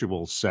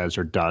individual says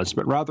or does,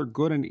 but rather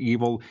good and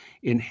evil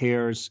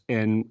inheres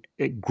in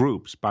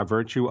groups by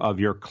virtue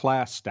of your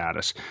class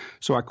status.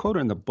 So I quote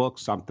in the book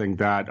something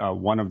that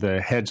one of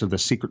the heads of the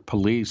secret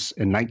police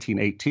in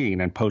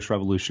 1918 in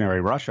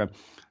post-revolutionary Russia,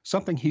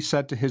 something he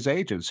said to his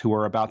agents who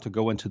were about to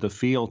go into the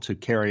field to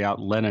carry out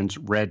Lenin's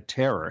Red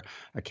Terror,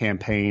 a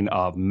campaign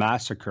of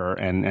massacre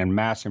and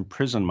mass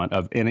imprisonment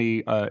of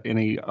any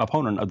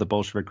opponent of the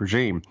Bolshevik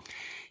regime.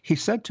 He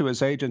said to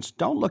his agents,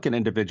 don't look at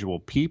individual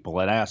people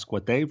and ask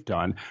what they've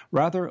done.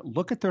 Rather,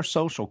 look at their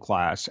social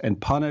class and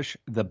punish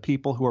the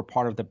people who are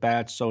part of the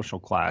bad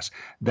social class.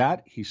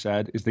 That, he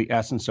said, is the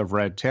essence of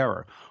Red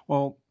Terror.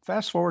 Well,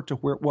 fast forward to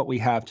what we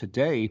have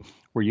today,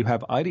 where you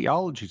have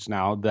ideologies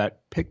now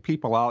that pick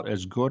people out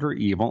as good or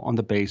evil on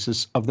the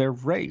basis of their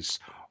race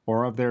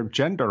or of their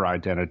gender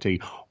identity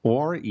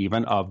or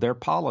even of their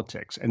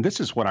politics. And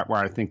this is where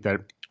I think that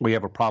we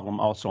have a problem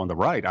also on the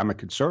right. I'm a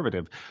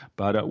conservative,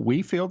 but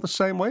we feel the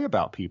same way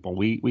about people.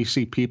 We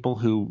see people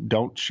who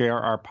don't share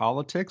our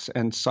politics,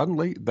 and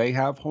suddenly they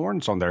have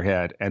horns on their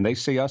head, and they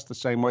see us the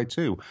same way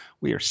too.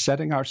 We are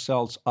setting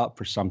ourselves up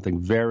for something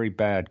very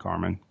bad,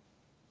 Carmen.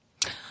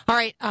 All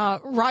right,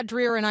 Rod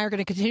Dreher and I are going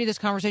to continue this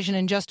conversation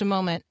in just a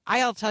moment.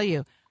 I'll tell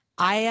you,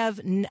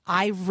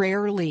 I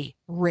rarely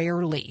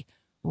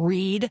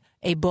read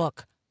a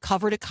book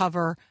cover to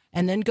cover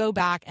and then go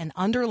back and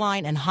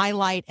underline and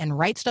highlight and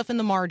write stuff in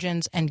the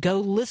margins and go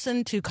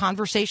listen to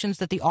conversations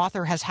that the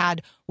author has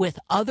had with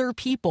other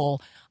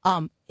people.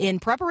 In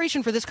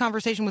preparation for this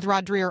conversation with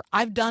Rod Dreher,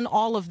 I've done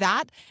all of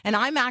that, and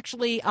I'm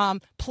actually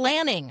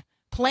planning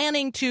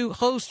to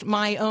host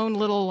my own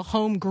little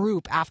home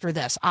group after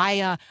this.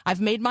 I've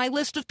made my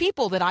list of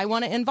people that I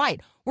want to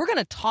invite. We're going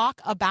to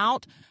talk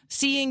about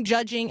seeing,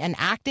 judging, and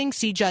acting.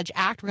 See, judge,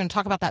 act. We're going to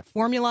talk about that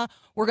formula.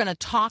 We're going to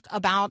talk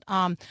about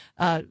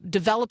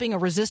developing a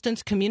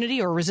resistance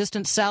community or a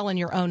resistance cell in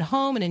your own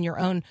home and in your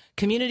own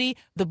community.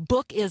 The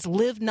book is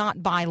Live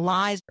Not by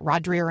Lies.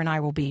 Rod Dreher and I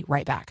will be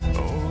right back.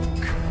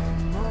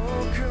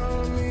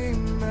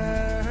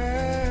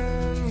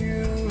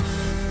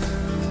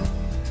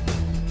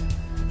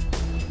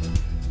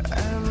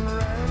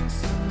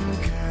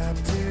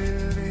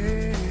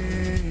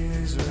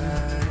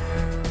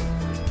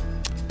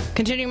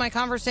 Continuing my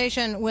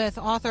conversation with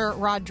author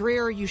Rod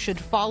Dreher, you should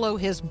follow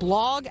his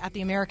blog at The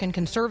American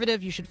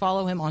Conservative. You should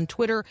follow him on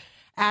Twitter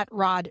at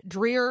Rod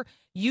Dreher.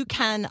 You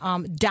can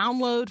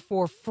download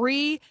for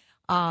free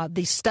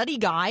the study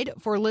guide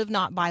for Live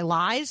Not by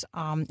Lies,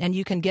 and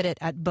you can get it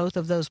at both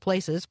of those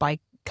places by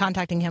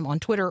contacting him on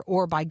Twitter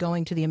or by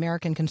going to The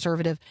American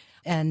Conservative,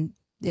 and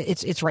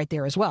it's right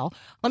there as well.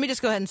 Let me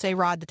just go ahead and say,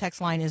 Rod, the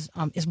text line is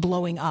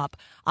blowing up.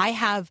 I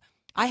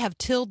have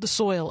tilled the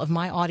soil of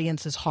my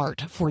audience's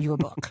heart for your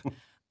book,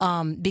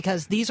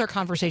 because these are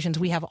conversations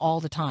we have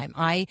all the time.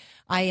 I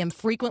am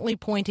frequently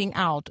pointing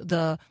out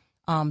the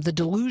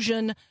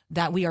delusion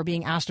that we are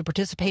being asked to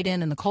participate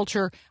in the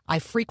culture. I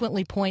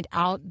frequently point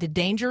out the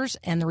dangers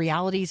and the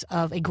realities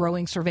of a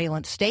growing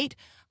surveillance state.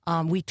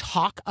 We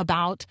talk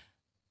about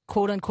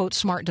quote-unquote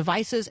smart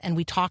devices, and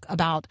we talk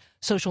about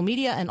social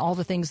media and all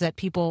the things that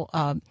people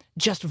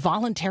just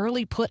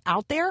voluntarily put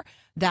out there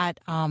that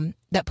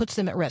puts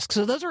them at risk.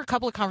 So those are a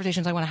couple of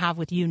conversations I want to have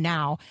with you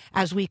now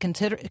as we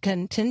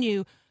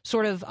continue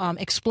sort of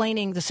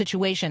explaining the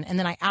situation. And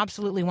then I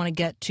absolutely want to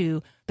get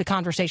to the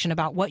conversation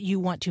about what you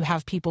want to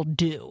have people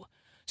do.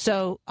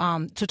 So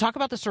to talk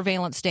about the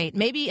surveillance state,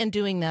 maybe in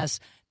doing this,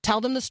 tell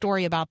them the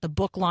story about the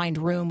book-lined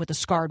room with the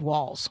scarred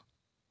walls.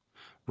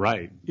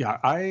 Right. Yeah,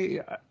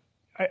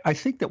 I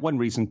think that one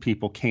reason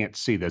people can't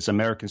see this,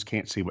 Americans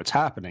can't see what's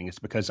happening, is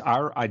because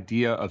our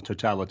idea of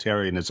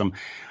totalitarianism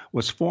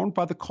was formed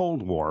by the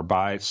Cold War,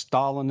 by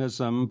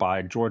Stalinism,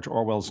 by George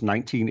Orwell's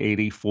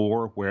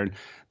 1984, where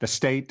the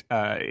state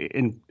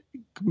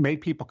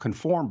made people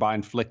conform by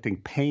inflicting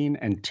pain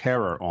and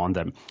terror on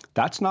them.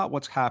 That's not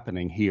what's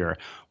happening here.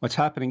 What's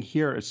happening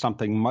here is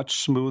something much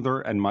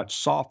smoother and much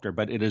softer,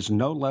 but it is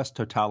no less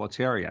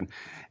totalitarian.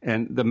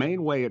 And the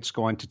main way it's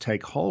going to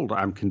take hold,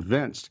 I'm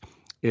convinced,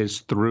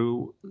 is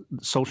through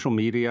social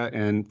media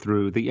and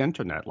through the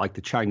internet, like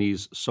the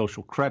Chinese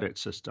social credit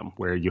system,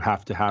 where you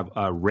have to have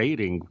a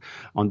rating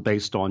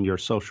based on your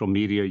social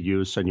media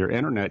use and your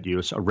internet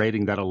use, a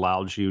rating that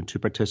allows you to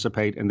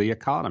participate in the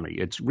economy.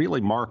 It's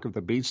really mark of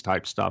the beast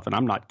type stuff, and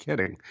I'm not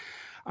kidding.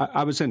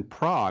 I was in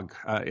Prague,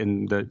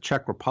 in the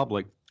Czech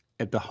Republic,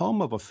 at the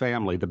home of a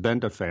family, the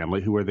Benda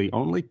family, who were the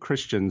only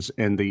Christians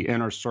in the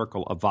inner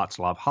circle of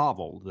Václav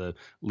Havel, the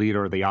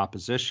leader of the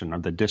opposition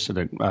of the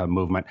dissident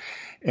movement.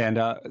 And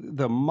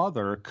the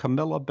mother,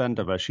 Kamila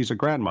Bendova, she's a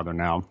grandmother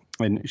now,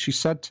 And she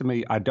said to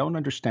me, I don't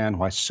understand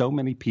why so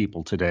many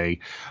people today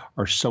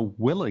are so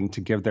willing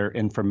to give their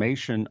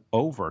information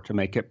over to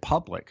make it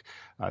public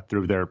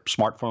through their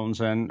smartphones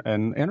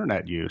and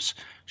internet use.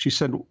 She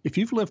said, if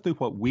you've lived through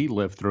what we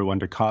lived through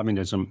under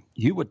communism,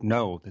 you would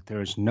know that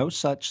there is no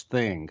such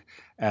thing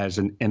as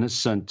an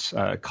innocent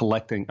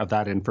collecting of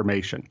that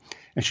information.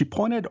 And she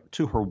pointed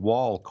to her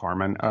wall,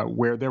 Carmen,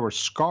 where there were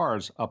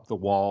scars up the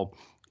wall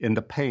in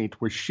the paint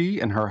where she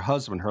and her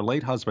husband, her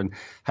late husband,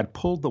 had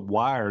pulled the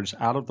wires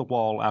out of the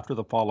wall after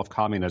the fall of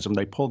communism.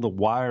 They pulled the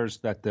wires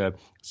that the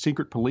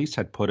secret police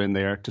had put in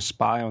there to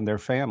spy on their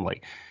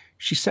family.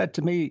 She said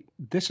to me,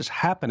 this is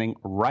happening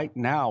right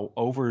now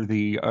over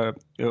the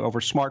over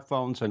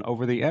smartphones and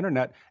over the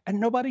internet, and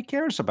nobody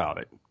cares about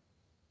it.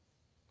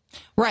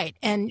 Right.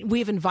 And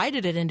we've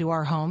invited it into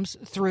our homes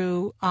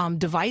through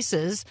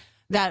devices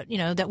that,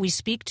 that we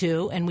speak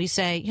to, and we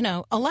say,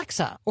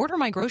 Alexa, order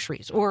my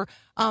groceries, or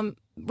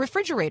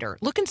refrigerator,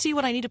 look and see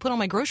what I need to put on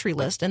my grocery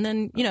list, and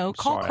then,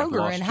 call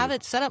Kroger and have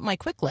it set up my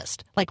quick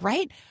list.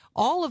 Right?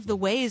 All of the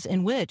ways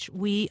in which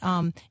we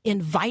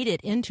invite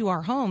it into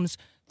our homes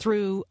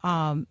through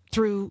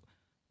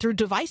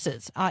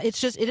devices.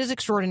 It is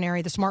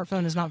extraordinary. The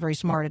smartphone is not very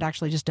smart. It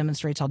actually just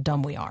demonstrates how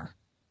dumb we are.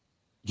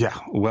 Yeah,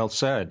 well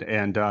said.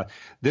 And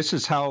this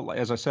is how,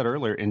 as I said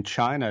earlier, in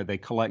China, they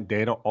collect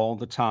data all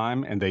the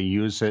time and they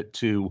use it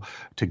to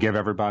give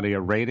everybody a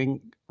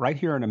rating. Right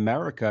here in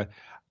America,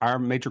 our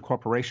major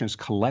corporations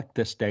collect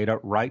this data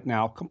right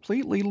now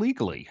completely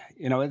legally.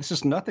 This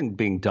is nothing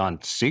being done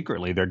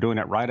secretly. They're doing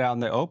it right out in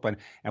the open,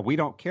 and we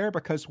don't care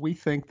because we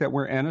think that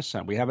we're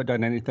innocent. We haven't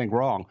done anything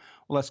wrong.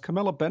 Well, as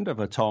Camilla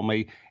Bendova told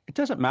me, it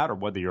doesn't matter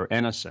whether you're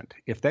innocent.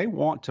 If they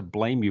want to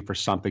blame you for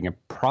something and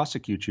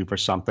prosecute you for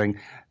something,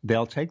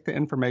 they'll take the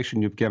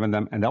information you've given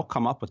them and they'll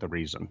come up with a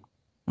reason.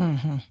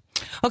 Mm-hmm.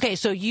 Okay,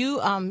 so you,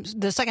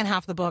 the second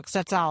half of the book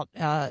sets out,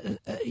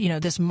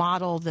 this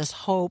model, this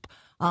hope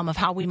of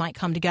how we might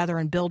come together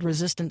and build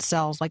resistance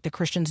cells like the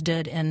Christians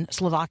did in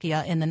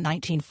Slovakia in the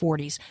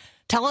 1940s.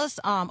 Tell us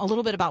a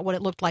little bit about what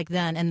it looked like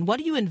then, and what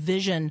do you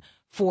envision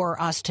for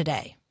us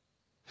today?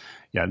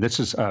 Yeah, this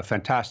is a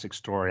fantastic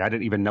story. I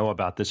didn't even know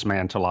about this man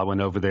until I went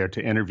over there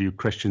to interview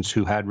Christians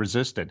who had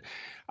resisted.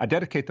 I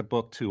dedicate the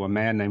book to a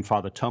man named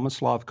Father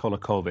Tomislav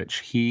Kolakovic.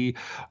 He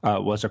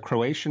was a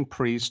Croatian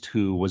priest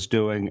who was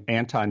doing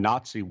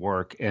anti-Nazi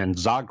work in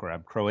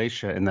Zagreb,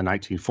 Croatia, in the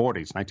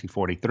 1940s,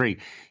 1943.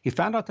 He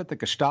found out that the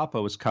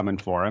Gestapo was coming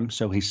for him,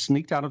 so he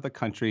sneaked out of the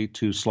country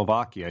to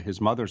Slovakia,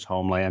 his mother's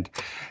homeland,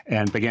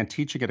 and began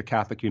teaching at a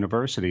Catholic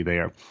university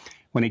there.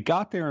 When he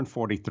got there in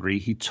 43,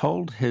 he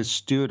told his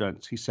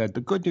students, he said, the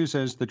good news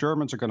is the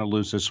Germans are going to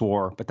lose this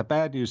war, but the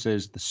bad news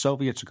is the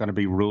Soviets are going to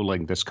be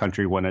ruling this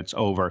country when it's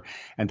over.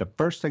 And the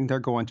first thing they're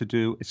going to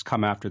do is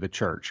come after the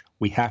church.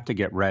 We have to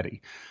get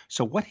ready.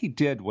 So what he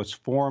did was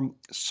form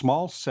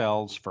small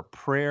cells for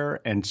prayer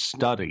and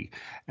study.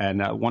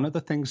 And one of the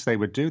things they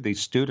would do,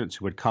 these students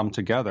who would come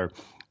together,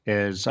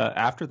 is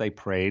after they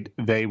prayed,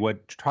 they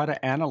would try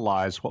to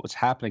analyze what was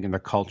happening in the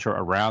culture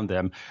around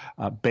them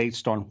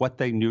based on what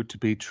they knew to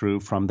be true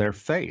from their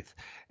faith.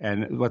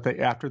 And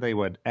after they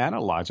would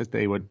analyze it,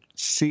 they would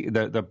see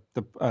the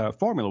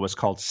formula was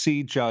called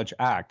see, judge,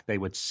 act. They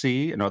would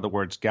see, in other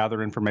words,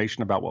 gather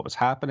information about what was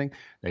happening.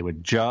 They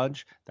would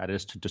judge, that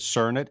is to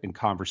discern it in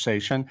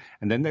conversation,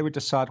 and then they would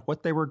decide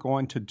what they were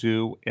going to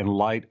do in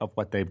light of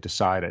what they've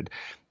decided.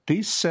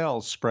 These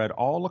cells spread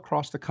all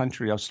across the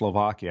country of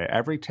Slovakia.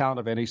 Every town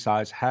of any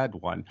size had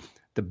one.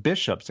 The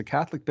bishops, the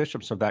Catholic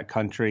bishops of that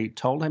country,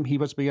 told him he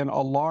was being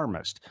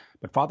alarmist.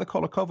 But Father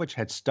Kolakovic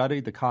had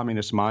studied the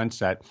communist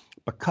mindset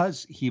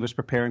because he was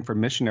preparing for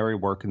missionary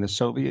work in the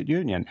Soviet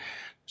Union.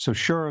 So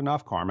sure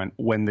enough, Carmen,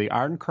 when the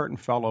Iron Curtain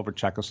fell over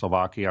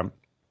Czechoslovakia,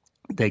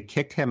 they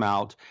kicked him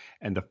out,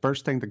 and the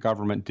first thing the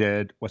government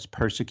did was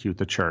persecute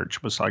the church.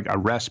 It was like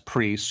arrest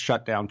priests,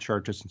 shut down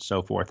churches, and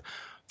so forth.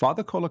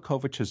 Father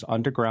Kolakovic's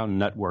underground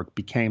network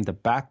became the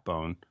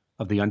backbone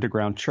of the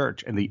underground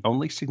church and the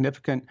only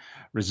significant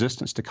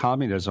resistance to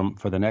communism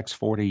for the next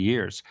 40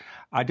 years.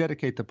 I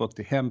dedicate the book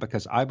to him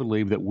because I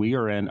believe that we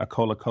are in a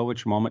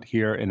Kolakovic moment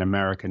here in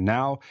America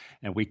now,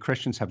 and we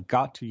Christians have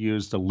got to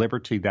use the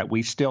liberty that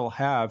we still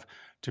have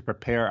to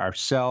prepare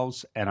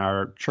ourselves and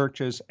our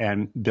churches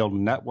and build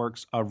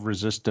networks of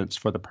resistance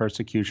for the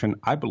persecution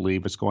I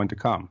believe is going to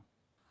come.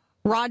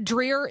 Rod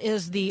Dreher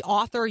is the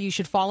author. You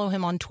should follow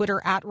him on Twitter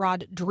at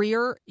Rod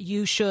Dreher.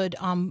 You should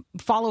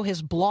follow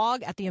his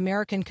blog at The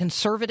American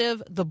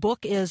Conservative. The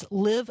book is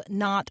Live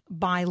Not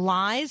by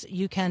Lies.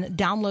 You can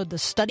download the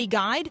study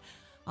guide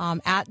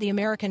at The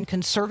American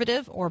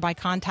Conservative or by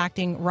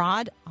contacting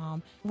Rod.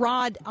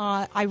 Rod,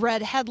 I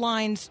read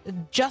headlines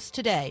just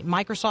today.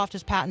 Microsoft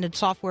has patented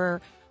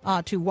software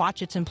to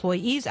watch its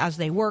employees as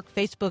they work.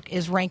 Facebook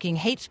is ranking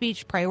hate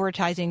speech,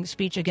 prioritizing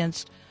speech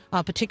against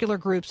particular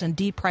groups and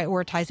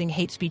deprioritizing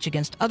hate speech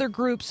against other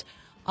groups.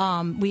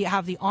 We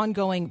have the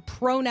ongoing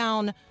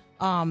pronoun,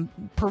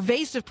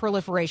 pervasive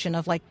proliferation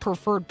of like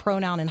preferred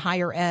pronoun in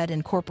higher ed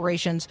and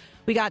corporations.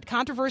 We got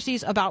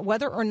controversies about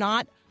whether or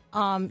not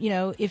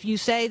If you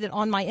say that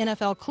on my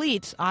NFL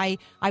cleats, I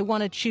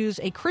want to choose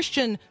a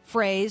Christian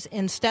phrase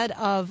instead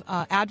of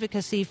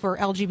advocacy for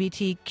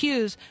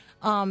LGBTQs,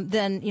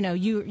 then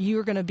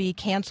you're going to be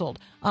canceled.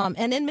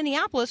 And in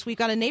Minneapolis, we've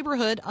got a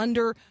neighborhood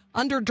under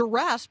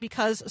duress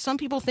because some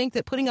people think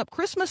that putting up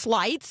Christmas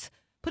lights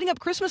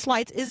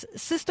is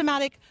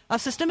systemic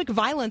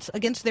violence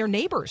against their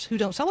neighbors who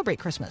don't celebrate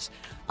Christmas.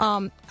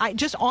 I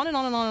just on and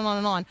on and on and on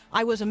and on.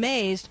 I was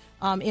amazed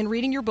in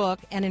reading your book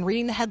and in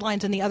reading the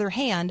headlines on the other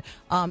hand,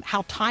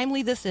 how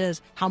timely this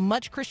is, how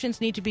much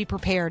Christians need to be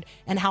prepared,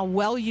 and how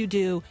well you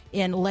do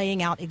in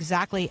laying out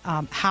exactly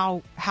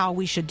how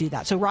we should do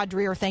that. So, Rod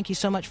Dreher, thank you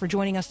so much for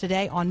joining us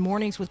today on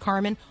Mornings with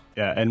Carmen.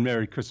 Yeah, and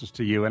Merry Christmas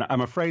to you. And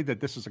I'm afraid that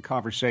this is a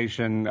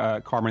conversation,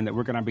 Carmen, that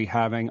we're going to be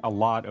having a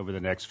lot over the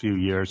next few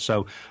years.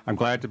 So I'm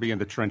glad to be in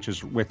the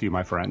trenches with you,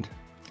 my friend.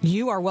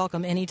 You are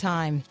welcome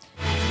anytime.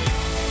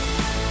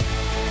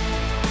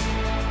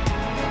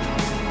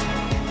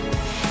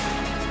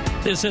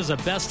 This is a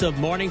best of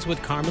Mornings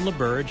with Carmen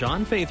LaBerge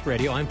on Faith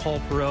Radio. I'm Paul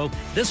Perot.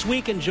 This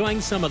week,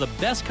 enjoying some of the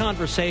best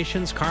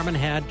conversations Carmen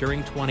had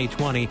during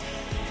 2020,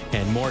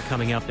 and more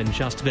coming up in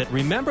just a bit.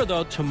 Remember,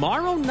 though,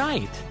 tomorrow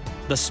night,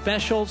 the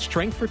special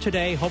Strength for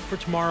Today, Hope for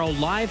Tomorrow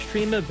live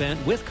stream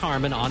event with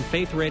Carmen on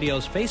Faith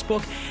Radio's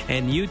Facebook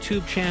and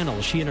YouTube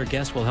channel. She and her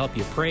guests will help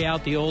you pray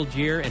out the old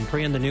year and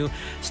pray in the new.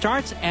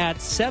 Starts at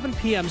 7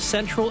 p.m.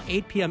 Central,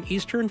 8 p.m.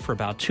 Eastern for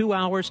about 2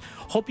 hours.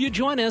 Hope you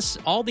join us.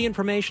 All the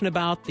information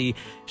about the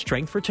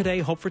Strength for Today,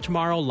 Hope for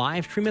Tomorrow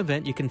live stream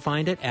event, you can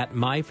find it at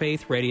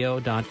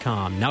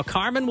myfaithradio.com. Now,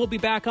 Carmen will be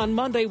back on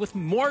Monday with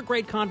more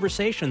great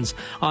conversations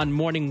on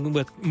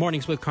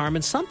Mornings with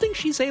Carmen, something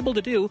she's able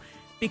to do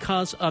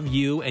because of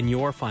you and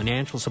your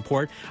financial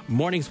support.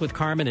 Mornings with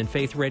Carmen and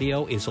Faith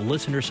Radio is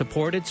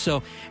listener-supported.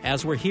 So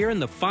as we're here in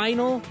the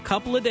final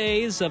couple of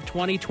days of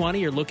 2020,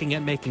 you're looking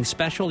at making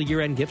special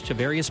year-end gifts to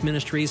various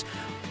ministries.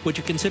 Would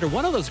you consider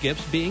one of those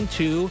gifts being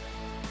to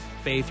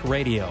Faith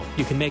Radio?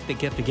 You can make the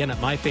gift again at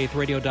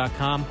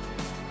myfaithradio.com.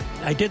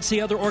 I did see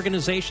other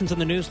organizations in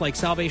the news like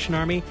Salvation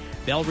Army.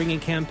 Bell ringing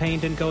campaign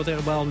didn't go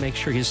that well. Make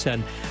sure you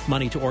send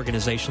money to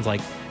organizations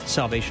like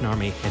Salvation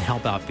Army and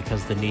help out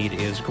because the need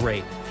is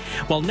great.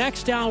 Well,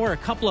 next hour, a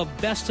couple of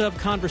best of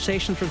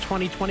conversations from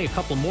 2020, a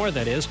couple more,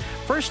 that is.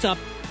 First up,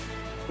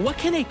 what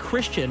can a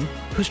Christian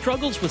who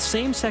struggles with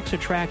same-sex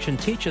attraction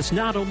teach us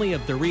not only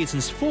of the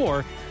reasons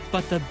for,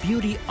 but the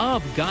beauty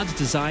of God's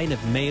design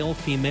of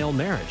male-female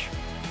marriage?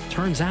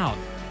 Turns out,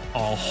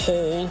 a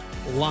whole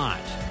lot.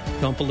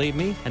 Don't believe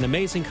me? An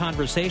amazing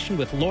conversation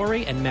with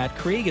Lori and Matt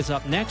Krieg is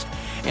up next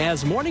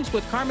as Mornings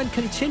with Carmen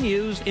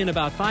continues in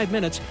about 5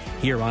 minutes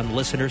here on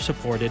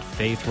listener-supported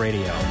Faith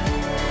Radio.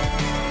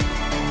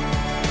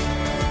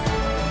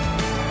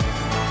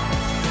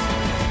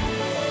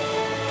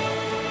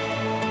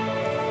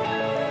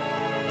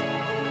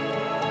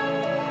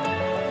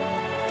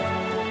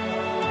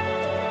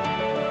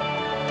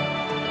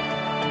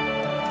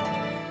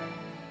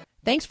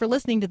 Thanks for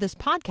listening to this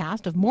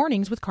podcast of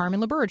Mornings with Carmen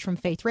LaBerge from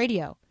Faith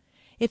Radio.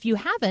 If you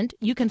haven't,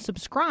 you can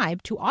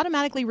subscribe to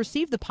automatically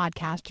receive the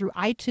podcast through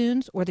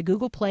iTunes or the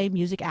Google Play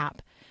Music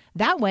app.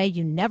 That way,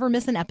 you never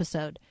miss an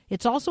episode.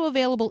 It's also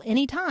available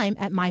anytime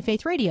at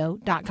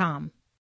myfaithradio.com.